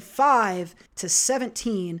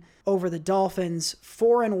 45-17 over the Dolphins.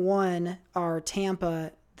 4-1 are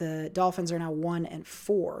Tampa. The Dolphins are now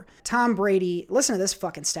 1-4. Tom Brady, listen to this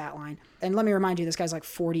fucking stat line. And let me remind you, this guy's like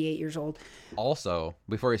 48 years old. Also,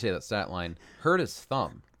 before you say that stat line, hurt his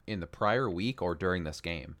thumb in the prior week or during this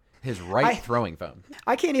game. His right throwing thumb.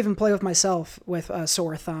 I can't even play with myself with a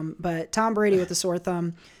sore thumb, but Tom Brady with a sore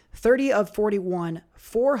thumb, 30 of 41,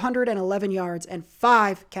 411 yards, and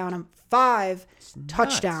 5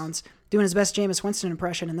 touchdowns. Doing his best Jameis Winston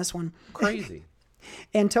impression in this one. Crazy.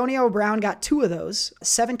 Antonio Brown got 2 of those,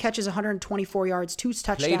 7 catches, 124 yards, 2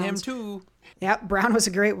 touchdowns. Played him too. Yep, Brown was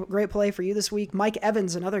a great play for you this week. Mike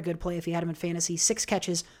Evans, another good play if you had him in fantasy. 6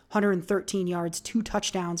 catches, 113 yards, 2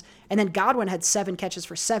 touchdowns. And then Godwin had 7 catches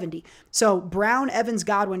for 70. So Brown, Evans,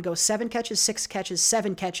 Godwin go 7 catches, 6 catches,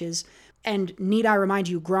 7 catches. And need I remind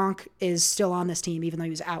you, Gronk is still on this team even though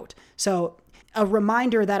he was out. So a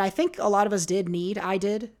reminder that I think a lot of us I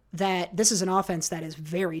did, that this is an offense that is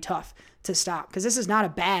very tough to stop because this is not a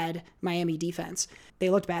bad Miami defense. They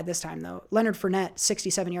looked bad this time, though. Leonard Fournette,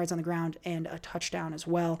 67 yards on the ground and a touchdown as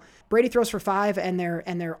well. Brady throws for 5, and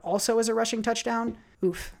there also is a rushing touchdown.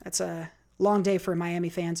 Oof, that's a long day for Miami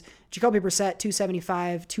fans. Jacoby Brissett,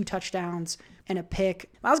 275, 2 touchdowns, and a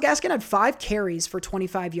pick. Myles Gaskin had 5 carries for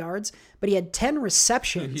 25 yards, but he had 10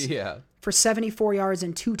 receptions for 74 yards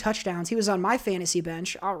and 2 touchdowns. He was on my fantasy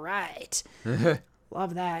bench. All right.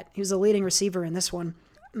 Love that. He was the leading receiver in this one.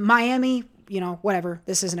 Miami, whatever.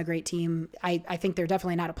 This isn't a great team. I think they're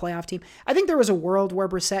definitely not a playoff team. I think there was a world where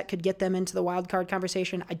Brissett could get them into the wild card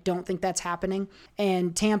conversation. I don't think that's happening.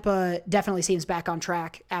 And Tampa definitely seems back on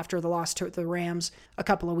track after the loss to the Rams a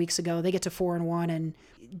couple of weeks ago. They get to 4-1, and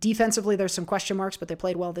defensively there's some question marks, but they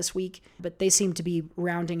played well this week. But they seem to be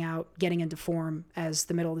rounding out, getting into form as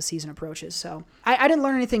the middle of the season approaches. So I didn't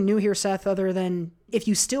learn anything new here, Seth, other than if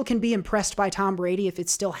you still can be impressed by Tom Brady, if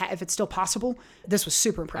it's still possible, this was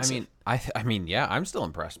super impressive. I mean, yeah, I'm still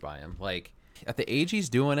impressed by him. Like, at the age he's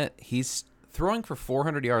doing it, he's throwing for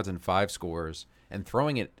 400 yards and 5 scores and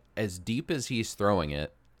throwing it as deep as he's throwing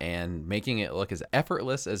it and making it look as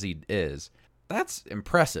effortless as he is. That's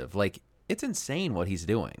impressive. Like, it's insane what he's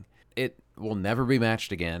doing. It will never be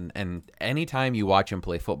matched again. And anytime you watch him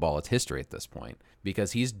play football, it's history at this point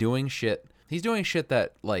because he's doing shit. He's doing shit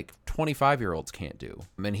that like 25-year-olds can't do.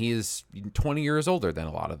 I mean, he's 20 years older than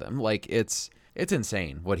a lot of them. Like, it's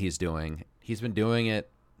insane what he's doing. He's been doing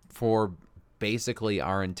it for basically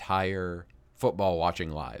our entire football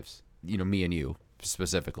watching lives. Me and you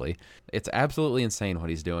specifically. It's absolutely insane what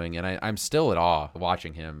he's doing. And I'm still at awe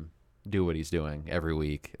watching him do what he's doing every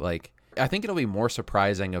week. Like, I think it'll be more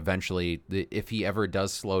surprising eventually if he ever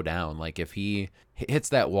does slow down. Like, if he hits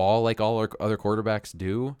that wall like all our other quarterbacks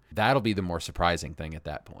do, that'll be the more surprising thing at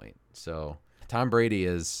that point. So Tom Brady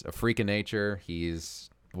is a freak of nature. He's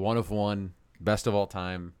one of one, best of all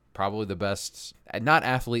time, probably the best, not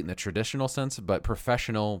athlete in the traditional sense, but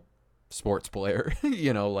professional sports player,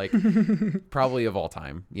 like probably of all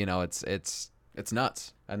time. It's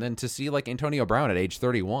nuts. And then to see like Antonio Brown at age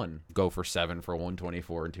 31 go for 7 for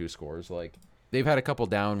 124 and 2 scores, like they've had a couple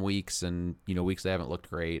down weeks and, weeks they haven't looked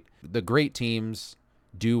great. The great teams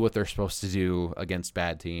do what they're supposed to do against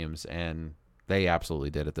bad teams, and they absolutely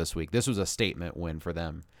did it this week. This was a statement win for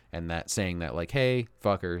them, and that saying that like, hey,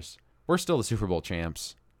 fuckers, we're still the Super Bowl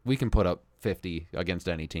champs. We can put up 50 against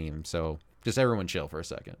any team. So just everyone chill for a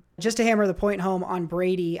second. Just to hammer the point home on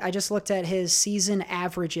Brady, I just looked at his season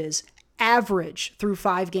averages. Average through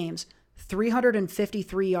 5 games,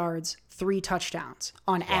 353 yards, 3 touchdowns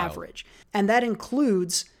on average. And that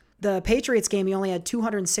includes the Patriots game. He only had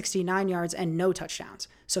 269 yards and no touchdowns.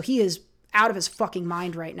 So he is out of his fucking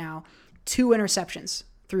mind right now. 2 interceptions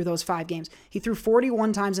through those 5 games. He threw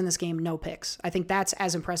 41 times in this game, no picks. I think that's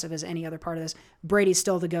as impressive as any other part of this. Brady's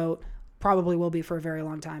still the GOAT, probably will be for a very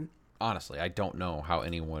long time. Honestly, I don't know how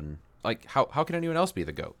anyone, like, how can anyone else be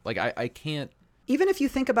the GOAT? Like, I can't. Even if you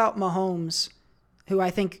think about Mahomes, who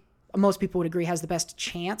I think most people would agree has the best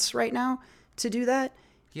chance right now to do that.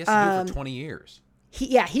 He has to do it for 20 years.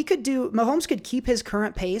 Mahomes could keep his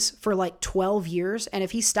current pace for like 12 years, and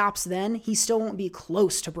if he stops then, he still won't be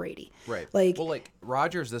close to Brady. Right. Like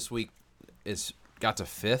Rodgers this week got to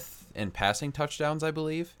 5th in passing touchdowns, I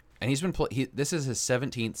believe. And he's been this is his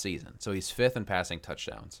 17th season, so he's 5th in passing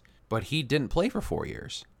touchdowns. But he didn't play for 4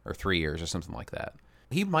 years or 3 years or something like that.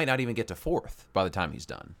 He might not even get to 4th by the time he's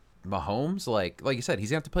done. Mahomes, like you said,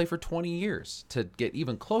 he's going to have to play for 20 years to get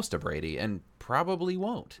even close to Brady, and probably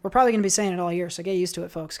won't. We're probably going to be saying it all year, so get used to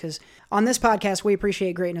it, folks, because on this podcast, we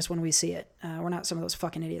appreciate greatness when we see it. We're not some of those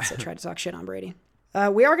fucking idiots that try to talk shit on Brady.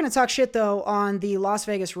 We are going to talk shit, though, on the Las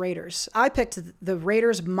Vegas Raiders. I picked the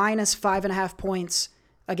Raiders minus 5.5 points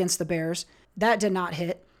against the Bears. That did not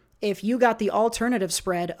hit. If you got the alternative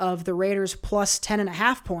spread of the Raiders plus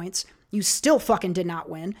 10.5 points, you still fucking did not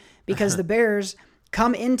win, because the Bears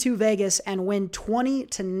come into Vegas and win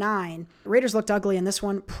 20-9. Raiders looked ugly in this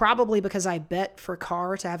one, probably because I bet for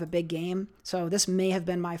Carr to have a big game. So this may have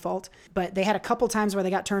been my fault. But they had a couple times where they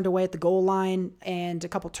got turned away at the goal line and a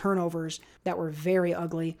couple turnovers that were very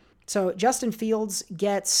ugly. So Justin Fields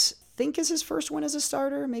gets, I think is his first win as a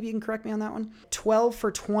starter. Maybe you can correct me on that one. 12 for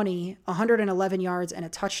 20, 111 yards and a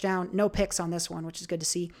touchdown. No picks on this one, which is good to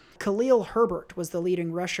see. Khalil Herbert was the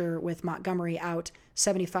leading rusher with Montgomery out,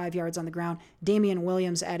 75 yards on the ground. Damian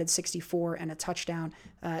Williams added 64 and a touchdown.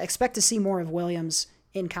 Expect to see more of Williams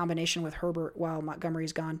in combination with Herbert while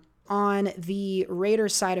Montgomery's gone. On the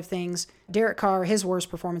Raiders side of things, Derek Carr, his worst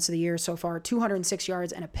performance of the year so far, 206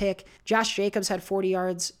 yards and a pick. Josh Jacobs had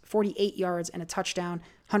 48 yards and a touchdown.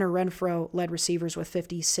 Hunter Renfrow led receivers with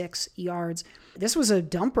 56 yards. This was a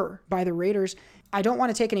dumper by the Raiders. I don't want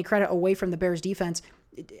to take any credit away from the Bears defense.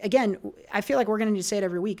 Again, I feel like we're going to need to say it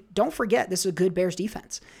every week. Don't forget, this is a good Bears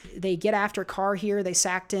defense. They get after Carr here. They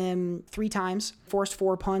sacked him 3 times, forced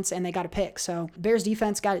 4 punts, and they got a pick. So Bears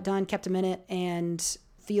defense got it done, kept him in it, and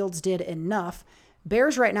Fields did enough.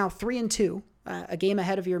 Bears right now 3-2, a game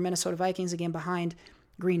ahead of your Minnesota Vikings, a game behind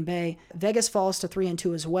Green Bay. Vegas falls to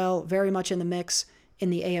 3-2 as well, very much in the mix in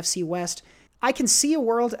the AFC West. I can see a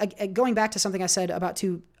world, going back to something I said about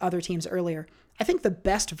 2 other teams earlier, I think the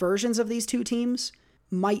best versions of these 2 teams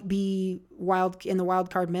might be in the wild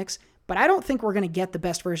card mix, but I don't think we're going to get the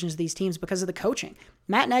best versions of these teams because of the coaching.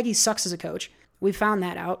 Matt Nagy sucks as a coach. We found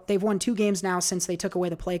that out. They've won 2 games now since they took away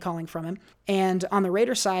the play calling from him. And on the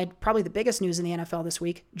Raiders side, probably the biggest news in the NFL this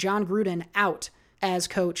week, John Gruden out as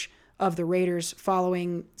coach of the Raiders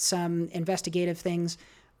following some investigative things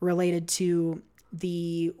related to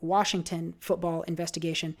the Washington football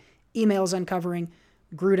investigation. Emails uncovering.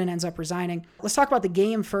 Gruden ends up resigning. Let's talk about the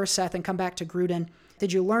game first, Seth, and come back to Gruden.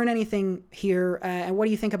 Did you learn anything here? And what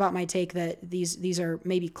do you think about my take that these are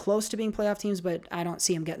maybe close to being playoff teams, but I don't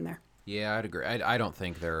see them getting there? Yeah, I'd agree. I don't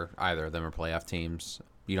think either of them are playoff teams.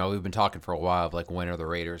 You know, we've been talking for a while of like, when are the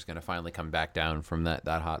Raiders going to finally come back down from that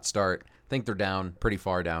hot start? I think they're down, pretty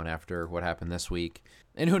far down after what happened this week.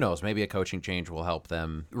 And who knows, maybe a coaching change will help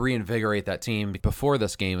them reinvigorate that team. Before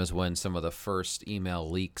this game is when some of the first email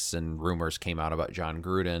leaks and rumors came out about John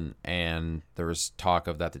Gruden, and there was talk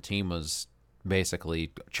of that the team was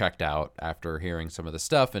basically checked out after hearing some of the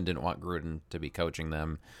stuff and didn't want Gruden to be coaching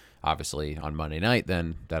them. Obviously, on Monday night,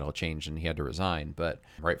 then that'll change and he had to resign, but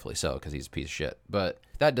rightfully so because he's a piece of shit. But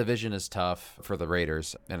that division is tough for the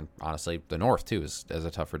Raiders, and honestly, the North, too, is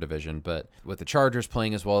a tougher division. But with the Chargers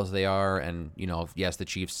playing as well as they are, and, you know, yes, the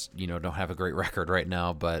Chiefs, you know, don't have a great record right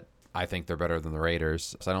now, but I think they're better than the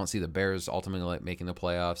Raiders. So I don't see the Bears ultimately making the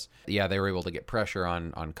playoffs. Yeah, they were able to get pressure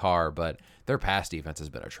on Carr, but their pass defense has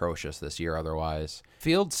been atrocious this year otherwise.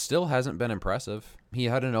 Fields still hasn't been impressive. He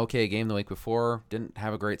had an okay game the week before, didn't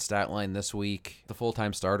have a great stat line this week. The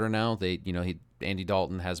full-time starter now, Andy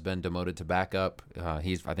Dalton has been demoted to backup. I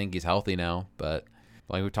think he's healthy now, but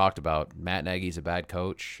like we talked about, Matt Nagy's a bad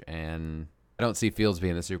coach, and I don't see Fields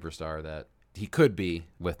being the superstar that he could be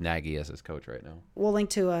with Nagy as his coach right now. We'll link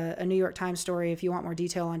to a New York Times story if you want more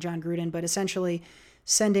detail on John Gruden, but essentially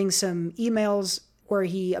sending some emails where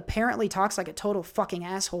he apparently talks like a total fucking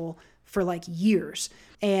asshole for like years.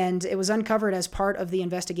 And it was uncovered as part of the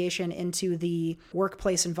investigation into the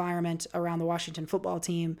workplace environment around the Washington football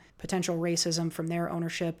team, potential racism from their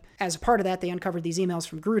ownership. As a part of that, they uncovered these emails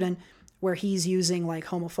from Gruden where he's using like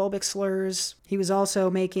homophobic slurs. He was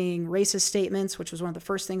also making racist statements, which was one of the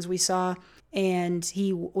first things we saw. And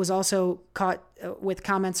he was also caught with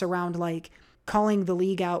comments around like calling the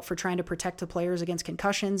league out for trying to protect the players against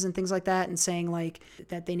concussions and things like that, and saying like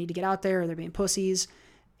that they need to get out there or they're being pussies.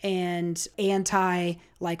 And anti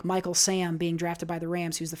like Michael Sam being drafted by the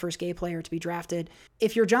Rams, who's the first gay player to be drafted.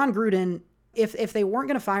 If you're John Gruden, if they weren't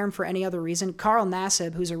going to fire him for any other reason, Carl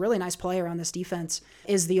Nassib, who's a really nice player on this defense,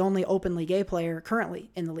 is the only openly gay player currently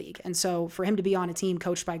in the league. And so for him to be on a team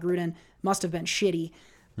coached by Gruden must have been shitty,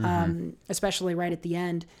 especially right at the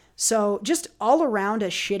end. So just all around a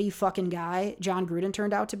shitty fucking guy, John Gruden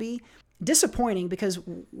turned out to be. Disappointing because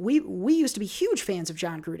we used to be huge fans of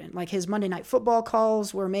John Gruden. Like his Monday Night Football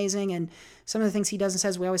calls were amazing, and some of the things he does and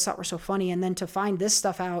says we always thought were so funny. And then to find this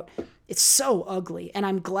stuff out, it's so ugly. And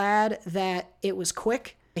I'm glad that it was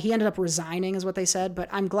quick. He ended up resigning is what they said, but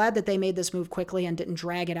I'm glad that they made this move quickly and didn't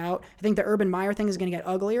drag it out. I think the Urban Meyer thing is going to get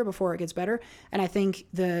uglier before it gets better. And I think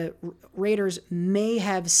the Raiders may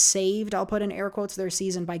have saved, I'll put in air quotes, their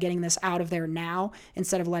season by getting this out of there now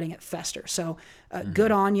instead of letting it fester. So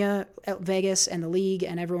good on you, Vegas and the league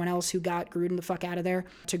and everyone else who got Gruden the fuck out of there.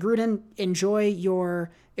 To Gruden, enjoy your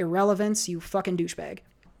irrelevance, you fucking douchebag.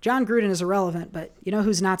 John Gruden is irrelevant, but you know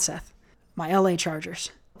who's not, Seth? My LA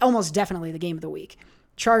Chargers. Almost definitely the game of the week.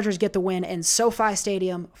 Chargers get the win in SoFi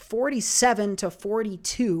Stadium,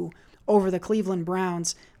 47-42 over the Cleveland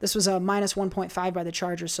Browns. This was a minus 1.5 by the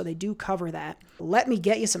Chargers, so they do cover that. Let me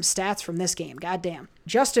get you some stats from this game. Goddamn.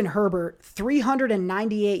 Justin Herbert,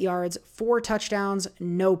 398 yards, 4 touchdowns,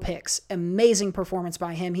 no picks. Amazing performance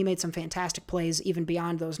by him. He made some fantastic plays even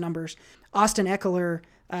beyond those numbers. Austin Eckler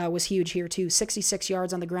was huge here too. 66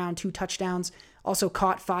 yards on the ground, 2 touchdowns. Also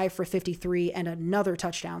caught 5 for 53 and another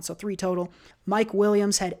touchdown, so 3 total. Mike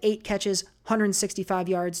Williams had 8 catches, 165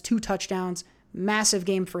 yards, 2 touchdowns. Massive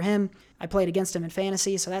game for him. I played against him in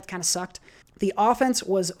fantasy, so that kind of sucked. The offense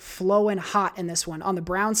was flowing hot in this one. On the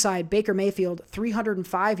Browns side, Baker Mayfield,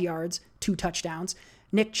 305 yards, 2 touchdowns.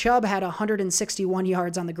 Nick Chubb had 161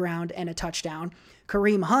 yards on the ground and a touchdown.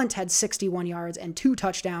 Kareem Hunt had 61 yards and 2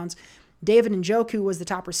 touchdowns. David Njoku was the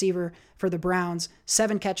top receiver for the Browns.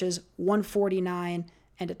 7 catches, 149,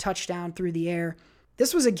 and a touchdown through the air.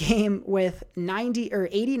 This was a game with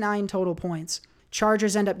 89 total points.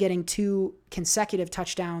 Chargers end up getting 2 consecutive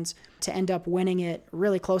touchdowns to end up winning it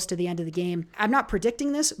really close to the end of the game. I'm not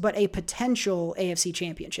predicting this, but a potential AFC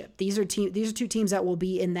championship. These are 2 teams that will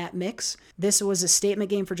be in that mix. This was a statement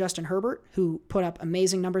game for Justin Herbert, who put up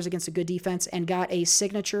amazing numbers against a good defense and got a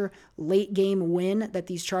signature late game win that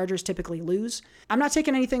these Chargers typically lose. I'm not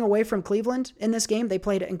taking anything away from Cleveland in this game. They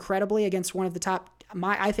played incredibly against one of the top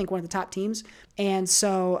teams. And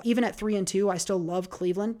so even at 3-2, I still love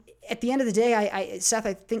Cleveland. At the end of the day, Seth,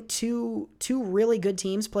 I think two really good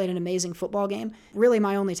teams played an amazing football game. Really,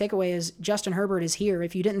 my only takeaway is Justin Herbert is here.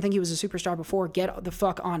 If you didn't think he was a superstar before, get the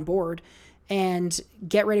fuck on board and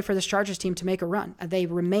get ready for this Chargers team to make a run. They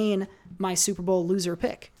remain my Super Bowl loser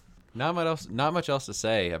pick. Not much else to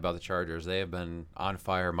say about the Chargers. They have been on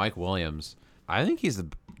fire. Mike Williams, I think he's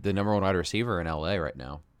the number 1 wide receiver in LA right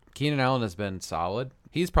now. Keenan Allen has been solid.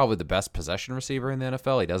 He's probably the best possession receiver in the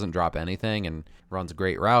NFL. He doesn't drop anything and runs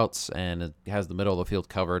great routes and has the middle of the field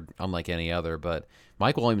covered unlike any other. But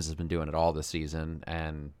Mike Williams has been doing it all this season,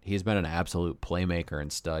 and he's been an absolute playmaker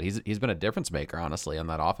and stud. He's been a difference maker, honestly, on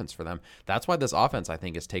that offense for them. That's why this offense, I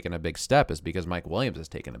think, has taken a big step, is because Mike Williams has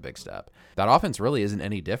taken a big step. That offense really isn't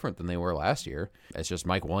any different than they were last year. It's just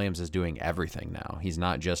Mike Williams is doing everything now. He's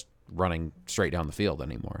not just running straight down the field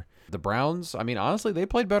anymore. The Browns, I mean, honestly, they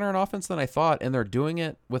played better in offense than I thought, and they're doing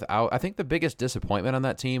it without, I think the biggest disappointment on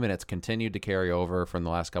that team, and it's continued to carry over from the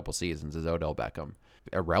last couple seasons, is Odell Beckham.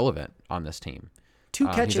 Irrelevant on this team. 2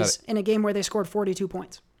 catches in a game where they scored 42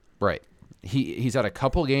 points. Right. He's had a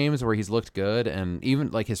couple games where he's looked good, and even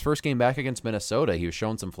like his first game back against Minnesota, he was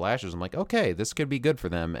showing some flashes. I'm like, okay, this could be good for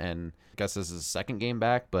them, and I guess this is his second game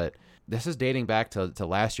back, but this is dating back to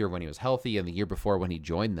last year when he was healthy and the year before when he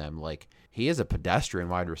joined them. Like, he is a pedestrian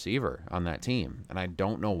wide receiver on that team, and I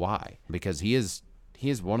don't know why, because he is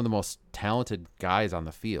one of the most talented guys on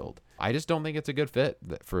the field. I just don't think it's a good fit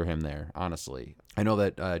for him there, honestly. I know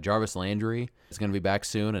that Jarvis Landry is going to be back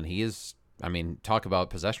soon, and he is, I mean, talk about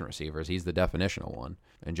possession receivers. He's the definitional one.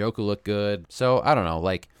 And Njoku looked good. So, I don't know.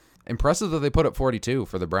 Like, impressive that they put up 42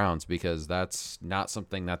 for the Browns, because that's not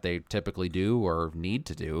something that they typically do or need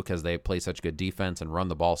to do, because they play such good defense and run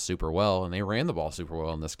the ball super well, and they ran the ball super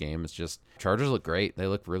well in this game. It's just Chargers look great. They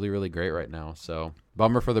look really, really great right now. So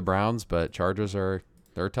bummer for the Browns, but Chargers they're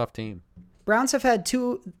a tough team. Browns have had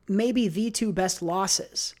maybe the two best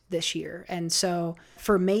losses this year. And so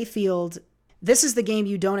for Mayfield, this is the game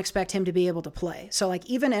you don't expect him to be able to play. So like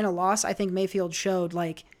even in a loss, I think Mayfield showed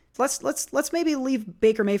like, let's maybe leave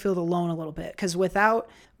Baker Mayfield alone a little bit, because without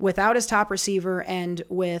his top receiver and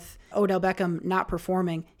with Odell Beckham not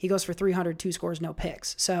performing, he goes for 300, 2 scores, no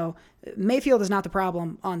picks. So Mayfield is not the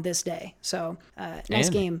problem on this day. So nice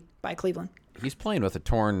game by Cleveland. He's playing with a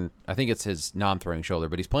torn, I think it's his non-throwing shoulder,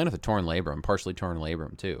 but he's playing with a torn labrum, partially torn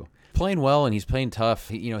labrum too. Playing well, and he's playing tough.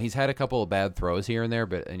 He's had a couple of bad throws here and there,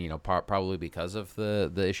 but probably because of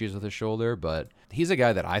the issues with his shoulder. But he's a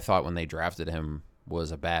guy that I thought when they drafted him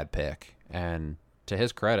was a bad pick. And to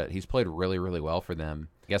his credit, he's played really, really well for them.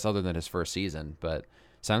 I guess other than his first season, but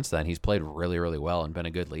since then he's played really, really well and been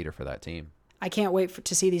a good leader for that team. I can't wait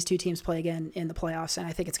to see these two teams play again in the playoffs, and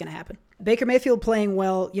I think it's going to happen. Baker Mayfield playing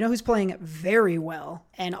well. You know who's playing very well,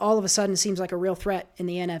 and all of a sudden seems like a real threat in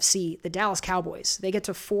the NFC? The Dallas Cowboys. They get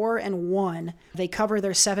to 4-1. They cover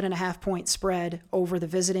their 7.5-point spread over the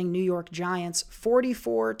visiting New York Giants,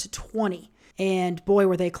 44-20. And boy,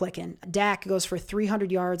 were they clicking. Dak goes for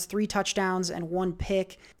 300 yards, 3 touchdowns, and 1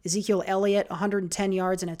 pick. Ezekiel Elliott, 110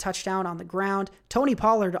 yards and a touchdown on the ground. Tony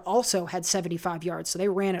Pollard also had 75 yards, so they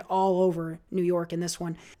ran it all over New York in this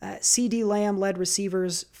one. CeeDee Lamb led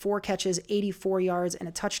receivers, 4 catches, 84 yards and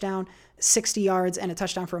a touchdown, 60 yards and a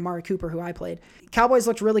touchdown for Amari Cooper, who I played. Cowboys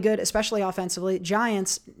looked really good, especially offensively.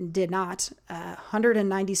 Giants did not.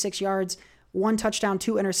 196 yards, 1 touchdown,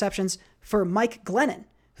 2 interceptions for Mike Glennon,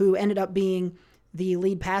 who ended up being the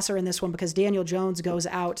lead passer in this one because Daniel Jones goes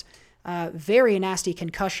out. Very nasty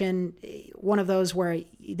concussion. One of those where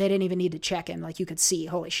they didn't even need to check him. Like you could see,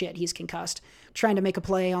 holy shit, he's concussed. Trying to make a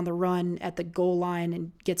play on the run at the goal line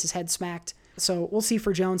and gets his head smacked. So we'll see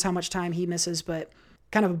for Jones how much time he misses, but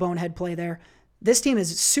kind of a bonehead play there. This team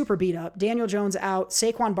is super beat up. Daniel Jones out.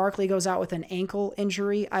 Saquon Barkley goes out with an ankle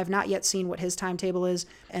injury. I've not yet seen what his timetable is,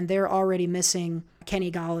 and they're already missing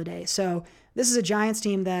Kenny Golladay. So this is a Giants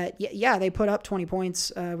team that, they put up 20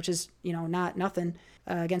 points, which is, not nothing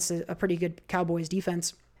against a pretty good Cowboys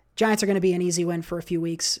defense. Giants are going to be an easy win for a few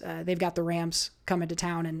weeks. They've got the Rams coming to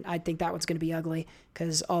town, and I think that one's going to be ugly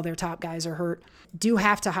because all their top guys are hurt. Do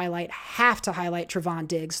have to highlight Trevon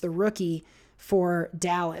Diggs, the rookie for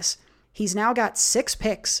Dallas. He's now got 6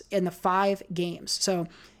 picks in the 5 games. So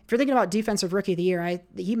if you're thinking about Defensive Rookie of the Year,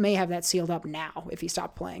 he may have that sealed up now if he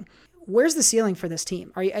stopped playing. Where's the ceiling for this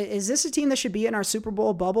team? Is this a team that should be in our Super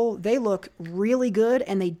Bowl bubble? They look really good,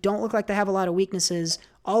 and they don't look like they have a lot of weaknesses.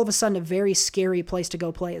 All of a sudden, a very scary place to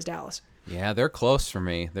go play is Dallas. Yeah, they're close for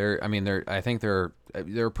me. I think they're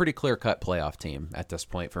a pretty clear-cut playoff team at this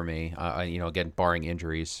point for me. Again, barring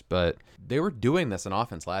injuries, but they were doing this in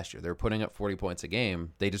offense last year. They were putting up 40 points a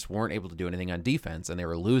game. They just weren't able to do anything on defense, and they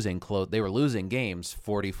were losing games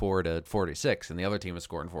 44-46, and the other team was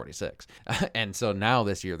scoring 46. And so now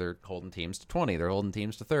this year they're holding teams to 20. They're holding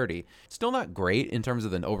teams to 30. Still not great in terms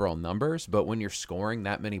of the overall numbers, but when you're scoring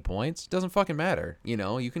that many points, it doesn't fucking matter.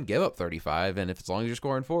 You can give up 35, and as long as you're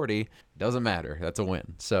scoring 40, doesn't matter. That's a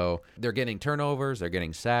win. So they're getting turnovers. They're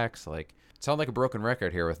getting sacks. Sound like a broken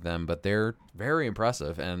record here with them, but they're very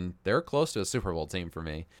impressive, and they're close to a Super Bowl team for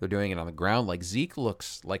me. They're doing it on the ground. Zeke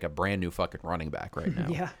looks like a brand new fucking running back right now.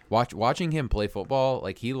 Yeah. Watching him play football,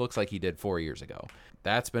 he looks like he did 4 years ago.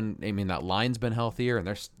 That line's been healthier, and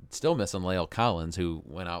they're still missing La'el Collins, who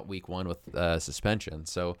went out week 1 with suspension.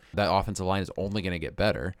 So that offensive line is only going to get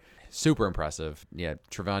better. Super impressive. Yeah,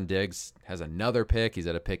 Trevon Diggs has another pick. He's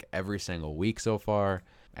had a pick every single week so far.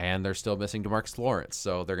 And they're still missing DeMarcus Lawrence,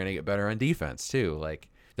 so they're going to get better on defense, too.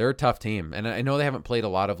 They're a tough team. And I know they haven't played a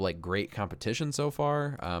lot of, great competition so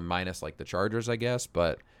far, minus, the Chargers, I guess.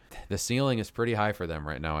 But the ceiling is pretty high for them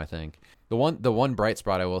right now, I think. The one bright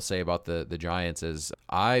spot I will say about the Giants is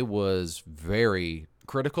I was very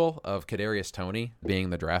critical of Kadarius Toney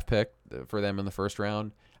being the draft pick for them in the first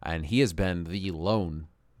round. And he has been the lone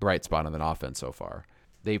bright spot on the offense so far.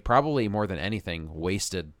 They probably, more than anything,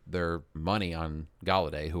 wasted their money on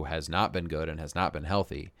Golladay, who has not been good and has not been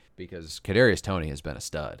healthy, because Kadarius Toney has been a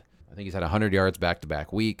stud. I think he's had 100 yards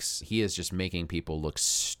back-to-back weeks. He is just making people look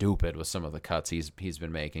stupid with some of the cuts he's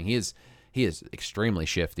been making. He is extremely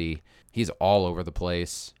shifty. He's all over the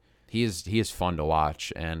place. He is fun to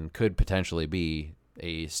watch and could potentially be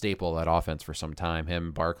a staple of that offense for some time.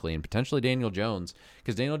 Him, Barkley, and potentially Daniel Jones,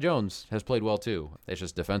 because Daniel Jones has played well too. It's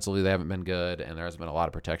just defensively they haven't been good, and there hasn't been a lot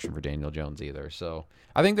of protection for Daniel Jones either. So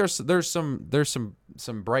I think there's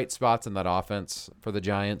some bright spots in that offense for the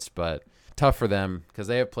Giants, but tough for them because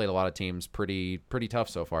they have played a lot of teams pretty tough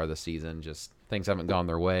so far this season. Just things haven't gone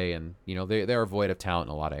their way, and they're void of talent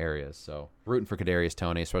in a lot of areas. So rooting for Kadarius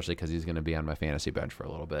Toney, especially because he's going to be on my fantasy bench for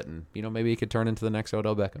a little bit, and maybe he could turn into the next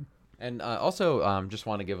Odell Beckham. And also just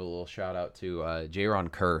want to give a little shout out to Jaron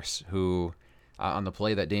Kearse, who on the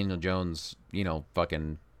play that Daniel Jones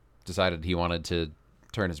fucking decided he wanted to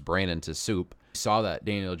turn his brain into soup, saw that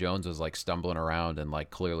Daniel Jones was like stumbling around and like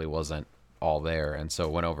clearly wasn't all there, and so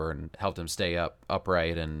went over and helped him stay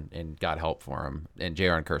upright and got help for him. And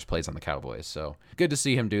Jaron Kearse plays on the Cowboys, so good to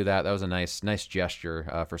see him do that. That was a nice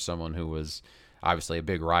gesture for someone who was obviously a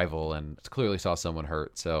big rival and clearly saw someone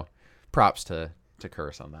hurt. So props to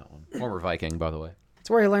Kearse on that one. Former Viking, by the way. That's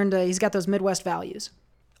where he learned he's got those Midwest values.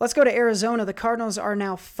 Let's go to Arizona. The Cardinals are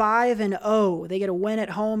now 5-0. They get a win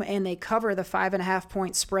at home, and they cover the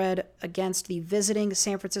 5.5-point spread against the visiting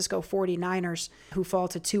San Francisco 49ers, who fall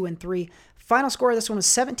to 2-3. Final score of this one was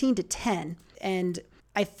 17-10, and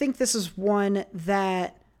I think this is one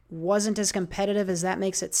that wasn't as competitive as that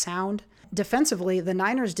makes it sound. Defensively, the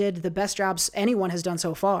Niners did the best jobs anyone has done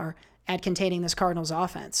so far at containing this Cardinals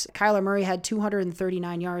offense. Kyler Murray had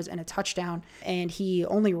 239 yards and a touchdown, and he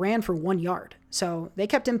only ran for 1 yard. So they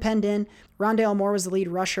kept him penned in. Rondale Moore was the lead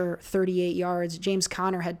rusher, 38 yards. James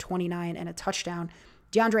Conner had 29 and a touchdown.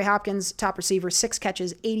 DeAndre Hopkins, top receiver, 6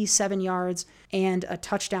 catches, 87 yards, and a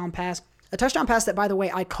touchdown pass. A touchdown pass that, by the way,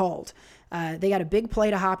 I called. They got a big play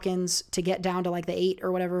to Hopkins to get down to like the 8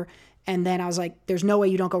 or whatever, and then I was like, there's no way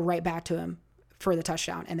you don't go right back to him for the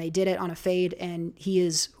touchdown. And they did it on a fade, and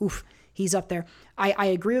he's up there. I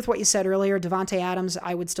agree with what you said earlier. Devontae Adams,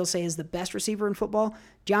 I would still say, is the best receiver in football.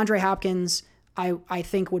 DeAndre Hopkins, I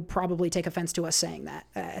think, would probably take offense to us saying that,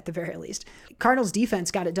 at the very least. Cardinals defense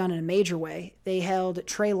got it done in a major way. They held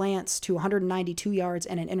Trey Lance to 192 yards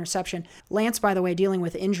and an interception. Lance, by the way, dealing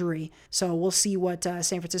with injury, so we'll see what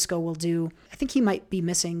San Francisco will do. I think he might be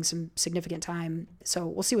missing some significant time, so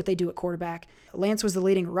we'll see what they do at quarterback. Lance was the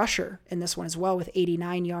leading rusher in this one as well with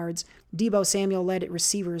 89 yards. Deebo Samuel led at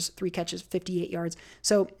receivers, 3 catches, 58 yards.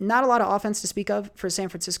 So not a lot of offense to speak of for San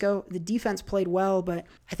Francisco. The defense played well, but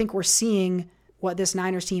I think we're seeing what this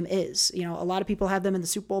Niners team is. A lot of people have them in the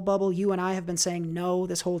Super Bowl bubble. You and I have been saying no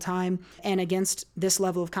this whole time. And against this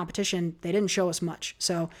level of competition, they didn't show us much.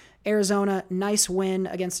 So Arizona, nice win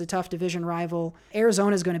against a tough division rival.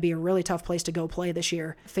 Arizona is going to be a really tough place to go play this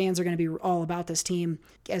year. Fans are going to be all about this team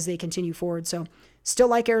as they continue forward. So still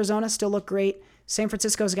like Arizona, still look great. San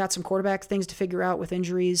Francisco's got some quarterback things to figure out with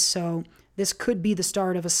injuries. So this could be the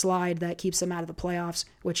start of a slide that keeps them out of the playoffs,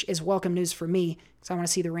 which is welcome news for me because I want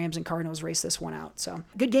to see the Rams and Cardinals race this one out. So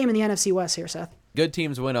good game in the NFC West here, Seth. Good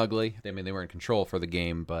teams win ugly. I mean, they were in control for the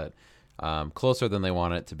game, but closer than they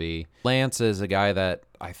wanted it to be. Lance is a guy that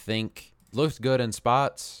I think looks good in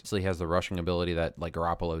spots. So he has the rushing ability that like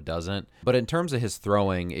Garoppolo doesn't. But in terms of his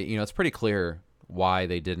throwing, it's pretty clear why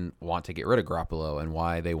they didn't want to get rid of Garoppolo and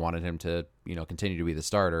why they wanted him to, continue to be the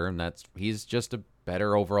starter. And he's just a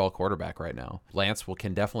better overall quarterback right now. Lance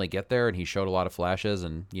can definitely get there, and he showed a lot of flashes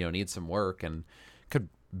and, needs some work and could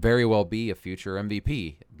very well be a future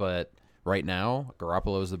MVP. But right now,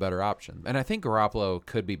 Garoppolo is the better option. And I think Garoppolo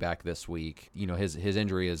could be back this week. His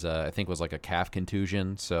injury is, I think, was like a calf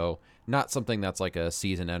contusion. So not something that's like a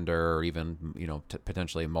season ender or even,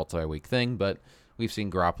 potentially a multi-week thing. But we've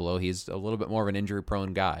seen Garoppolo. He's a little bit more of an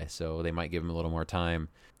injury-prone guy, so they might give him a little more time.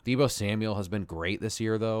 Deebo Samuel has been great this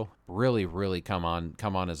year, though. Really, really come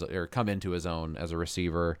into his own as a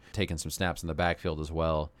receiver, taking some snaps in the backfield as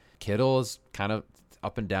well. Kittle is kind of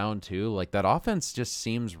up and down too. Like that offense just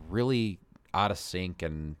seems really out of sync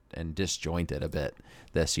and disjointed a bit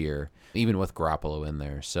this year, even with Garoppolo in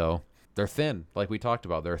there. So they're thin, like we talked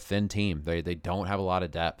about. They're a thin team. They don't have a lot of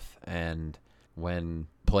depth, and when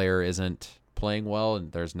player isn't playing well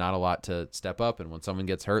and there's not a lot to step up, and when someone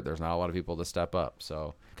gets hurt, there's not a lot of people to step up.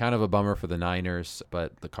 So kind of a bummer for the Niners,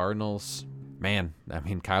 but the Cardinals, man, I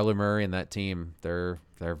mean, Kyler Murray and that team, they're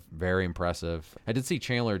very impressive. I did see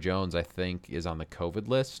Chandler Jones, I think, is on the COVID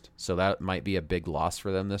list, so that might be a big loss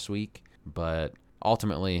for them this week. But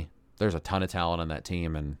ultimately, there's a ton of talent on that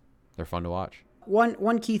team, and they're fun to watch.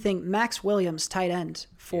 One key thing, Max Williams, tight end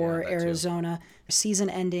for Arizona,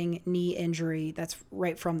 season-ending knee injury. That's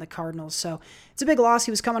right from the Cardinals. So it's a big loss.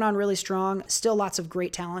 He was coming on really strong. Still lots of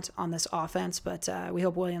great talent on this offense, but we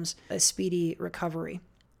hope Williams a speedy recovery.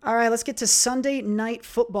 All right, let's get to Sunday Night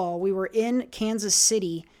Football. We were in Kansas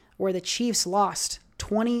City where the Chiefs lost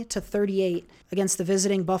 20-38 against the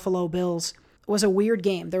visiting Buffalo Bills. It was a weird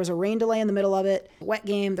game. There was a rain delay in the middle of it, wet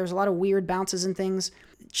game. There's a lot of weird bounces and things.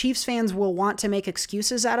 Chiefs fans will want to make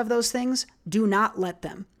excuses out of those things. Do not let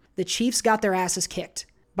them. The Chiefs got their asses kicked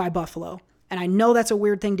by Buffalo. And I know that's a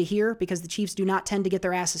weird thing to hear because the Chiefs do not tend to get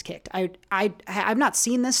their asses kicked. I've not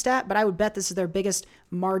seen this stat, but I would bet this is their biggest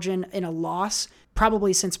margin in a loss,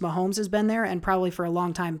 probably since Mahomes has been there and probably for a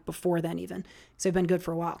long time before then even. So they've been good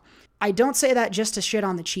for a while. I don't say that just to shit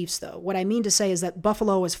on the Chiefs, though. What I mean to say is that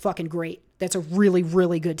Buffalo is fucking great. That's a really,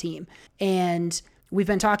 really good team. And we've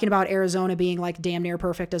been talking about Arizona being like damn near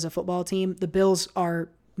perfect as a football team. The Bills are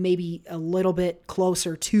maybe a little bit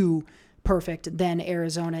closer to perfect than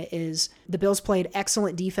Arizona is. The Bills played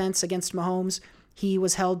excellent defense against Mahomes. He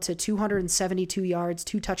was held to 272 yards,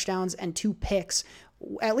 2 touchdowns, and 2 picks.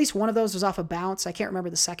 At least one of those was off a bounce. I can't remember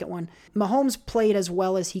the second one. Mahomes played as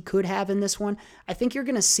well as he could have in this one. I think you're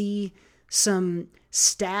going to see some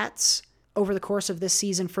stats over the course of this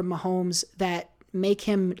season from Mahomes that make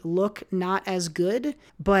him look not as good,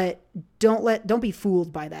 but don't be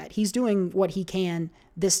fooled by that. He's doing what he can.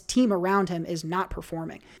 This team around him is not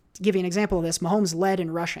performing. To give you an example of this, Mahomes led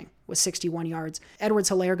in rushing with 61 yards.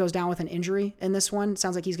 Edwards-Helaire goes down with an injury in this one.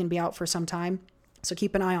 Sounds like he's going to be out for some time. So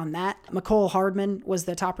keep an eye on that. Mecole Hardman was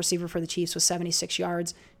the top receiver for the Chiefs with 76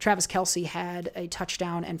 yards. Travis Kelce had a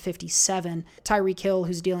touchdown and 57. Tyreek Hill,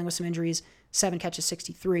 who's dealing with some injuries, 7 catches,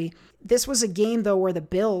 63. This was a game, though, where the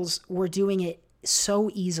Bills were doing it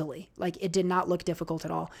so easily. Like, it did not look difficult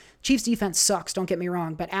at all. Chiefs defense sucks, don't get me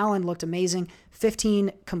wrong, but Allen looked amazing.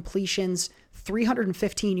 15 completions,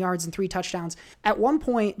 315 yards and 3 touchdowns. At one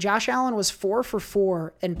point, Josh Allen was 4 for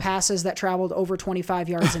 4 in passes that traveled over 25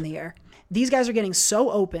 yards in the air. These guys are getting so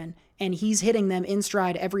open, and he's hitting them in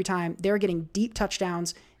stride every time. They're getting deep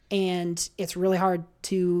touchdowns, and it's really hard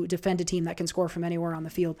to defend a team that can score from anywhere on the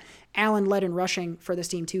field. Allen led in rushing for this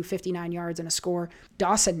team too, 59 yards and a score.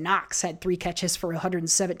 Dawson Knox had 3 catches for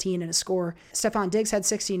 117 and a score. Stephon Diggs had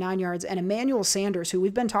 69 yards, and Emmanuel Sanders, who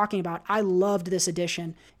we've been talking about, I loved this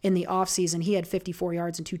addition in the offseason. He had 54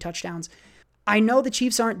 yards and 2 touchdowns. I know the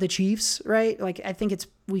Chiefs aren't the Chiefs, right? Like, I think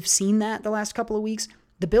we've seen that the last couple of weeks.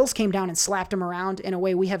 The Bills came down and slapped them around in a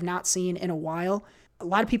way we have not seen in a while. A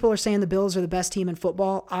lot of people are saying the Bills are the best team in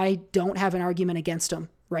football. I don't have an argument against them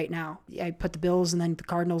right now. I put the Bills and then the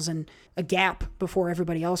Cardinals in a gap before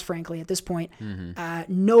everybody else, frankly, at this point.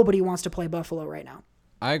 Nobody wants to play Buffalo right now.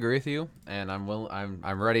 I agree with you, and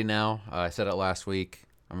I'm ready now. I said it last week.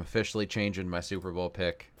 I'm officially changing my Super Bowl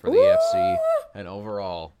pick for the AFC, and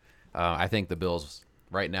overall, I think the Bills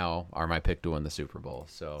right now are my pick to win the Super Bowl.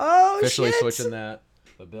 So officially switching that.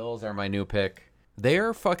 The Bills are my new pick.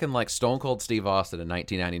 They're fucking like Stone Cold Steve Austin in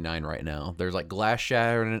 1999 right now. There's like glass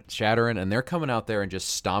shattering, and they're coming out there and just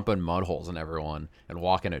stomping mud holes in everyone and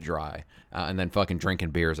walking it dry, and then fucking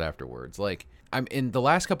drinking beers afterwards. Like, I'm in the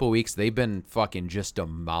last couple of weeks, they've been fucking just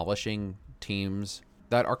demolishing teams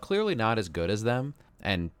that are clearly not as good as them,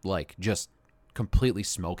 and like just completely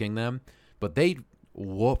smoking them. But they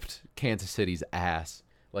whooped Kansas City's ass,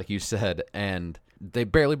 like you said, and they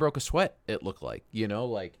barely broke a sweat. It looked like,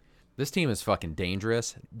 like. This team is fucking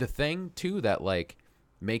dangerous. The thing, too, that, like,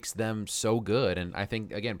 makes them so good, and I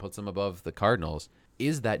think, again, puts them above the Cardinals,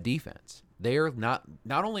 is that defense. They're not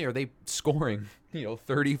only are they scoring,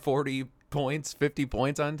 30, 40 points, 50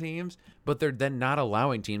 points on teams, but they're then not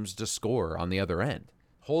allowing teams to score on the other end.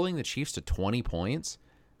 Holding the Chiefs to 20 points,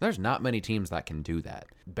 there's not many teams that can do that.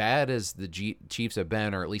 Bad as the Chiefs have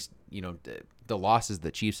been, or at least, the losses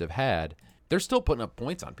the Chiefs have had, they're still putting up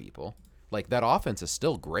points on people. Like, that offense is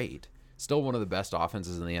still great. Still one of the best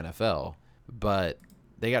offenses in the NFL. But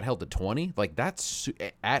they got held to 20. Like, that's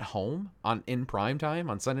at home in prime time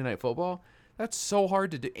on Sunday Night Football. That's so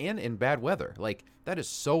hard to do. And in bad weather. Like, that is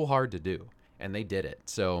so hard to do. And they did it.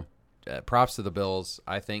 So, props to the Bills.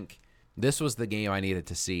 I think this was the game I needed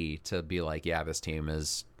to see to be like, yeah, this team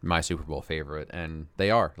is my Super Bowl favorite. And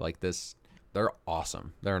they are. Like, they're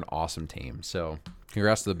awesome. They're an awesome team. So,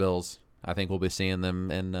 congrats to the Bills. I think we'll be seeing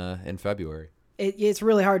them in February. It's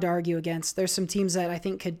really hard to argue against. There's some teams that I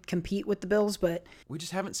think could compete with the Bills, but we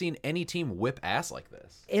just haven't seen any team whip ass like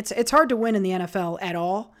this. It's hard to win in the NFL at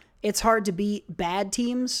all. It's hard to beat bad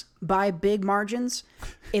teams by big margins.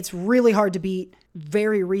 It's really hard to beat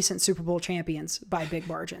very recent Super Bowl champions by big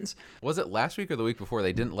margins. Was it last week or the week before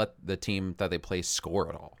they didn't let the team that they play score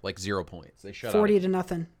at all? Like 0 points. They shut 40 to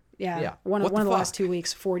nothing. Yeah. One of the last 2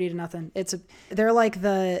 weeks, 40 to nothing. They're like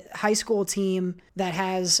the high school team that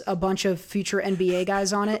has a bunch of future NBA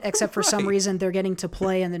guys on it, except for some reason they're getting to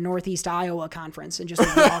play in the Northeast Iowa Conference and just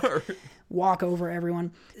walk over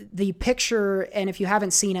everyone. The picture, and if you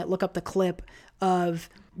haven't seen it, look up the clip of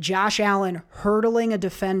Josh Allen hurdling a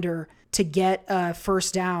defender to get a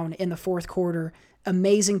first down in the fourth quarter.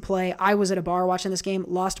 Amazing play. I was at a bar watching this game,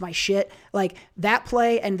 lost my shit. Like, that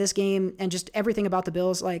play and this game and just everything about the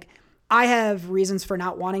Bills, like, I have reasons for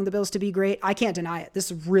not wanting the Bills to be great. I can't deny it.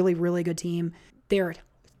 This is a really, really good team. They're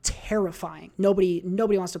terrifying. Nobody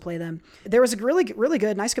wants to play them. There was a really, really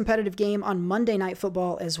good, nice competitive game on Monday Night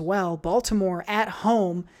Football as well. Baltimore at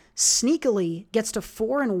home sneakily gets to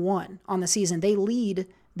 4-1 on the season. They lead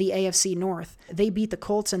the AFC North. They beat the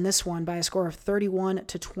Colts in this one by a score of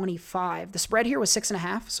 31-25. The spread here was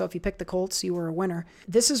 6.5, so if you picked the Colts, you were a winner.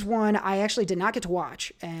 This is one I actually did not get to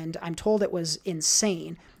watch, and I'm told it was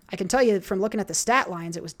insane. I can tell you from looking at the stat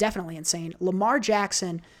lines, it was definitely insane. Lamar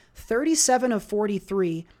Jackson, 37 of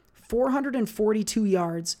 43, 442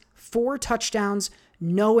 yards, 4 touchdowns,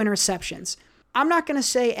 no interceptions. I'm not going to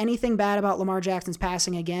say anything bad about Lamar Jackson's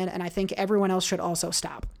passing again, and I think everyone else should also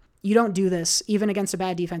stop. You don't do this, even against a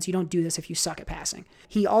bad defense, you don't do this if you suck at passing.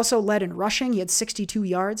 He also led in rushing. He had 62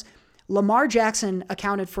 yards. Lamar Jackson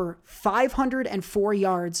accounted for 504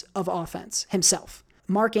 yards of offense himself.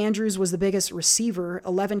 Mark Andrews was the biggest receiver,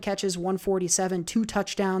 11 catches, 147, 2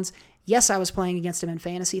 touchdowns. Yes, I was playing against him in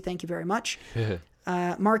fantasy. Thank you very much.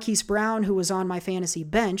 Marquise Brown, who was on my fantasy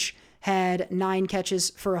bench, had 9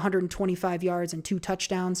 catches for 125 yards and 2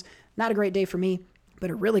 touchdowns. Not a great day for me, but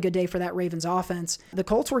a really good day for that Ravens offense. The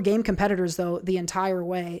Colts were game competitors, though, the entire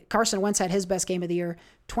way. Carson Wentz had his best game of the year,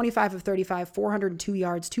 25 of 35, 402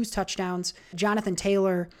 yards, 2 touchdowns. Jonathan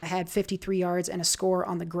Taylor had 53 yards and a score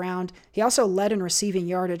on the ground. He also led in receiving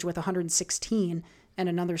yardage with 116 and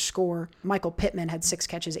another score. Michael Pittman had 6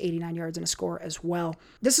 catches, 89 yards and a score as well.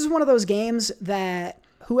 This is one of those games that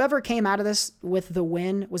whoever came out of this with the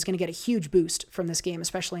win was going to get a huge boost from this game,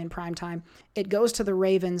 especially in prime time. It goes to the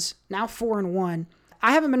Ravens, now 4-1.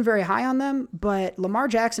 I haven't been very high on them, but Lamar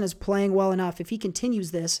Jackson is playing well enough. If he continues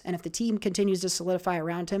this, and if the team continues to solidify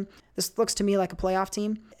around him, this looks to me like a playoff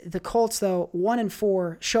team. The Colts, though,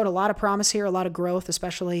 1-4, showed a lot of promise here, a lot of growth,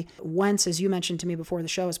 especially Wentz, as you mentioned to me before the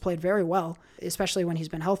show, has played very well, especially when he's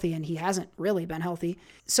been healthy, and he hasn't really been healthy.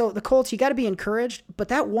 So the Colts, you got to be encouraged, but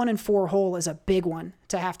that 1-4 hole is a big one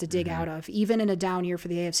to have to dig out of, even in a down year for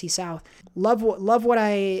the AFC South. Love what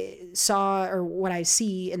I saw or what I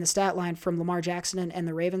see in the stat line from Lamar Jackson and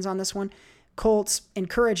the Ravens on this one. Colts,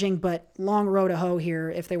 encouraging, but long road to hoe here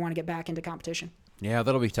if they want to get back into competition. Yeah,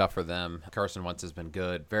 that'll be tough for them. Carson Wentz has been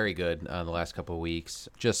good, very good the last couple of weeks.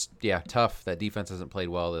 Just, tough. That defense hasn't played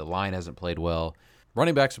well. The line hasn't played well.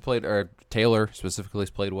 Running backs have played, or Taylor specifically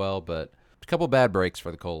has played well, but a couple bad breaks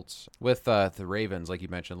for the Colts. With the Ravens, like you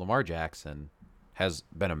mentioned, Lamar Jackson has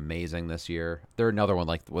been amazing this year. They're another one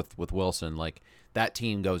like with Wilson. Like, that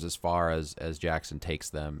team goes as far as Jackson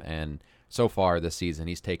takes them, and so far this season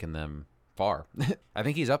he's taken them far. I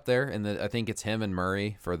think he's up there, and I think it's him and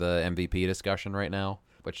Murray for the MVP discussion right now,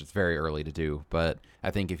 which is very early to do. But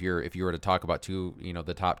I think if you were to talk about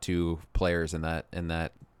the top 2 players in that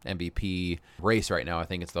MVP race right now, I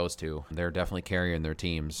think it's those 2. They're definitely carrying their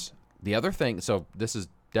teams. The other thing, so this is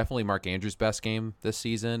definitely Mark Andrews' best game this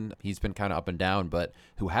season. He's been kind of up and down, but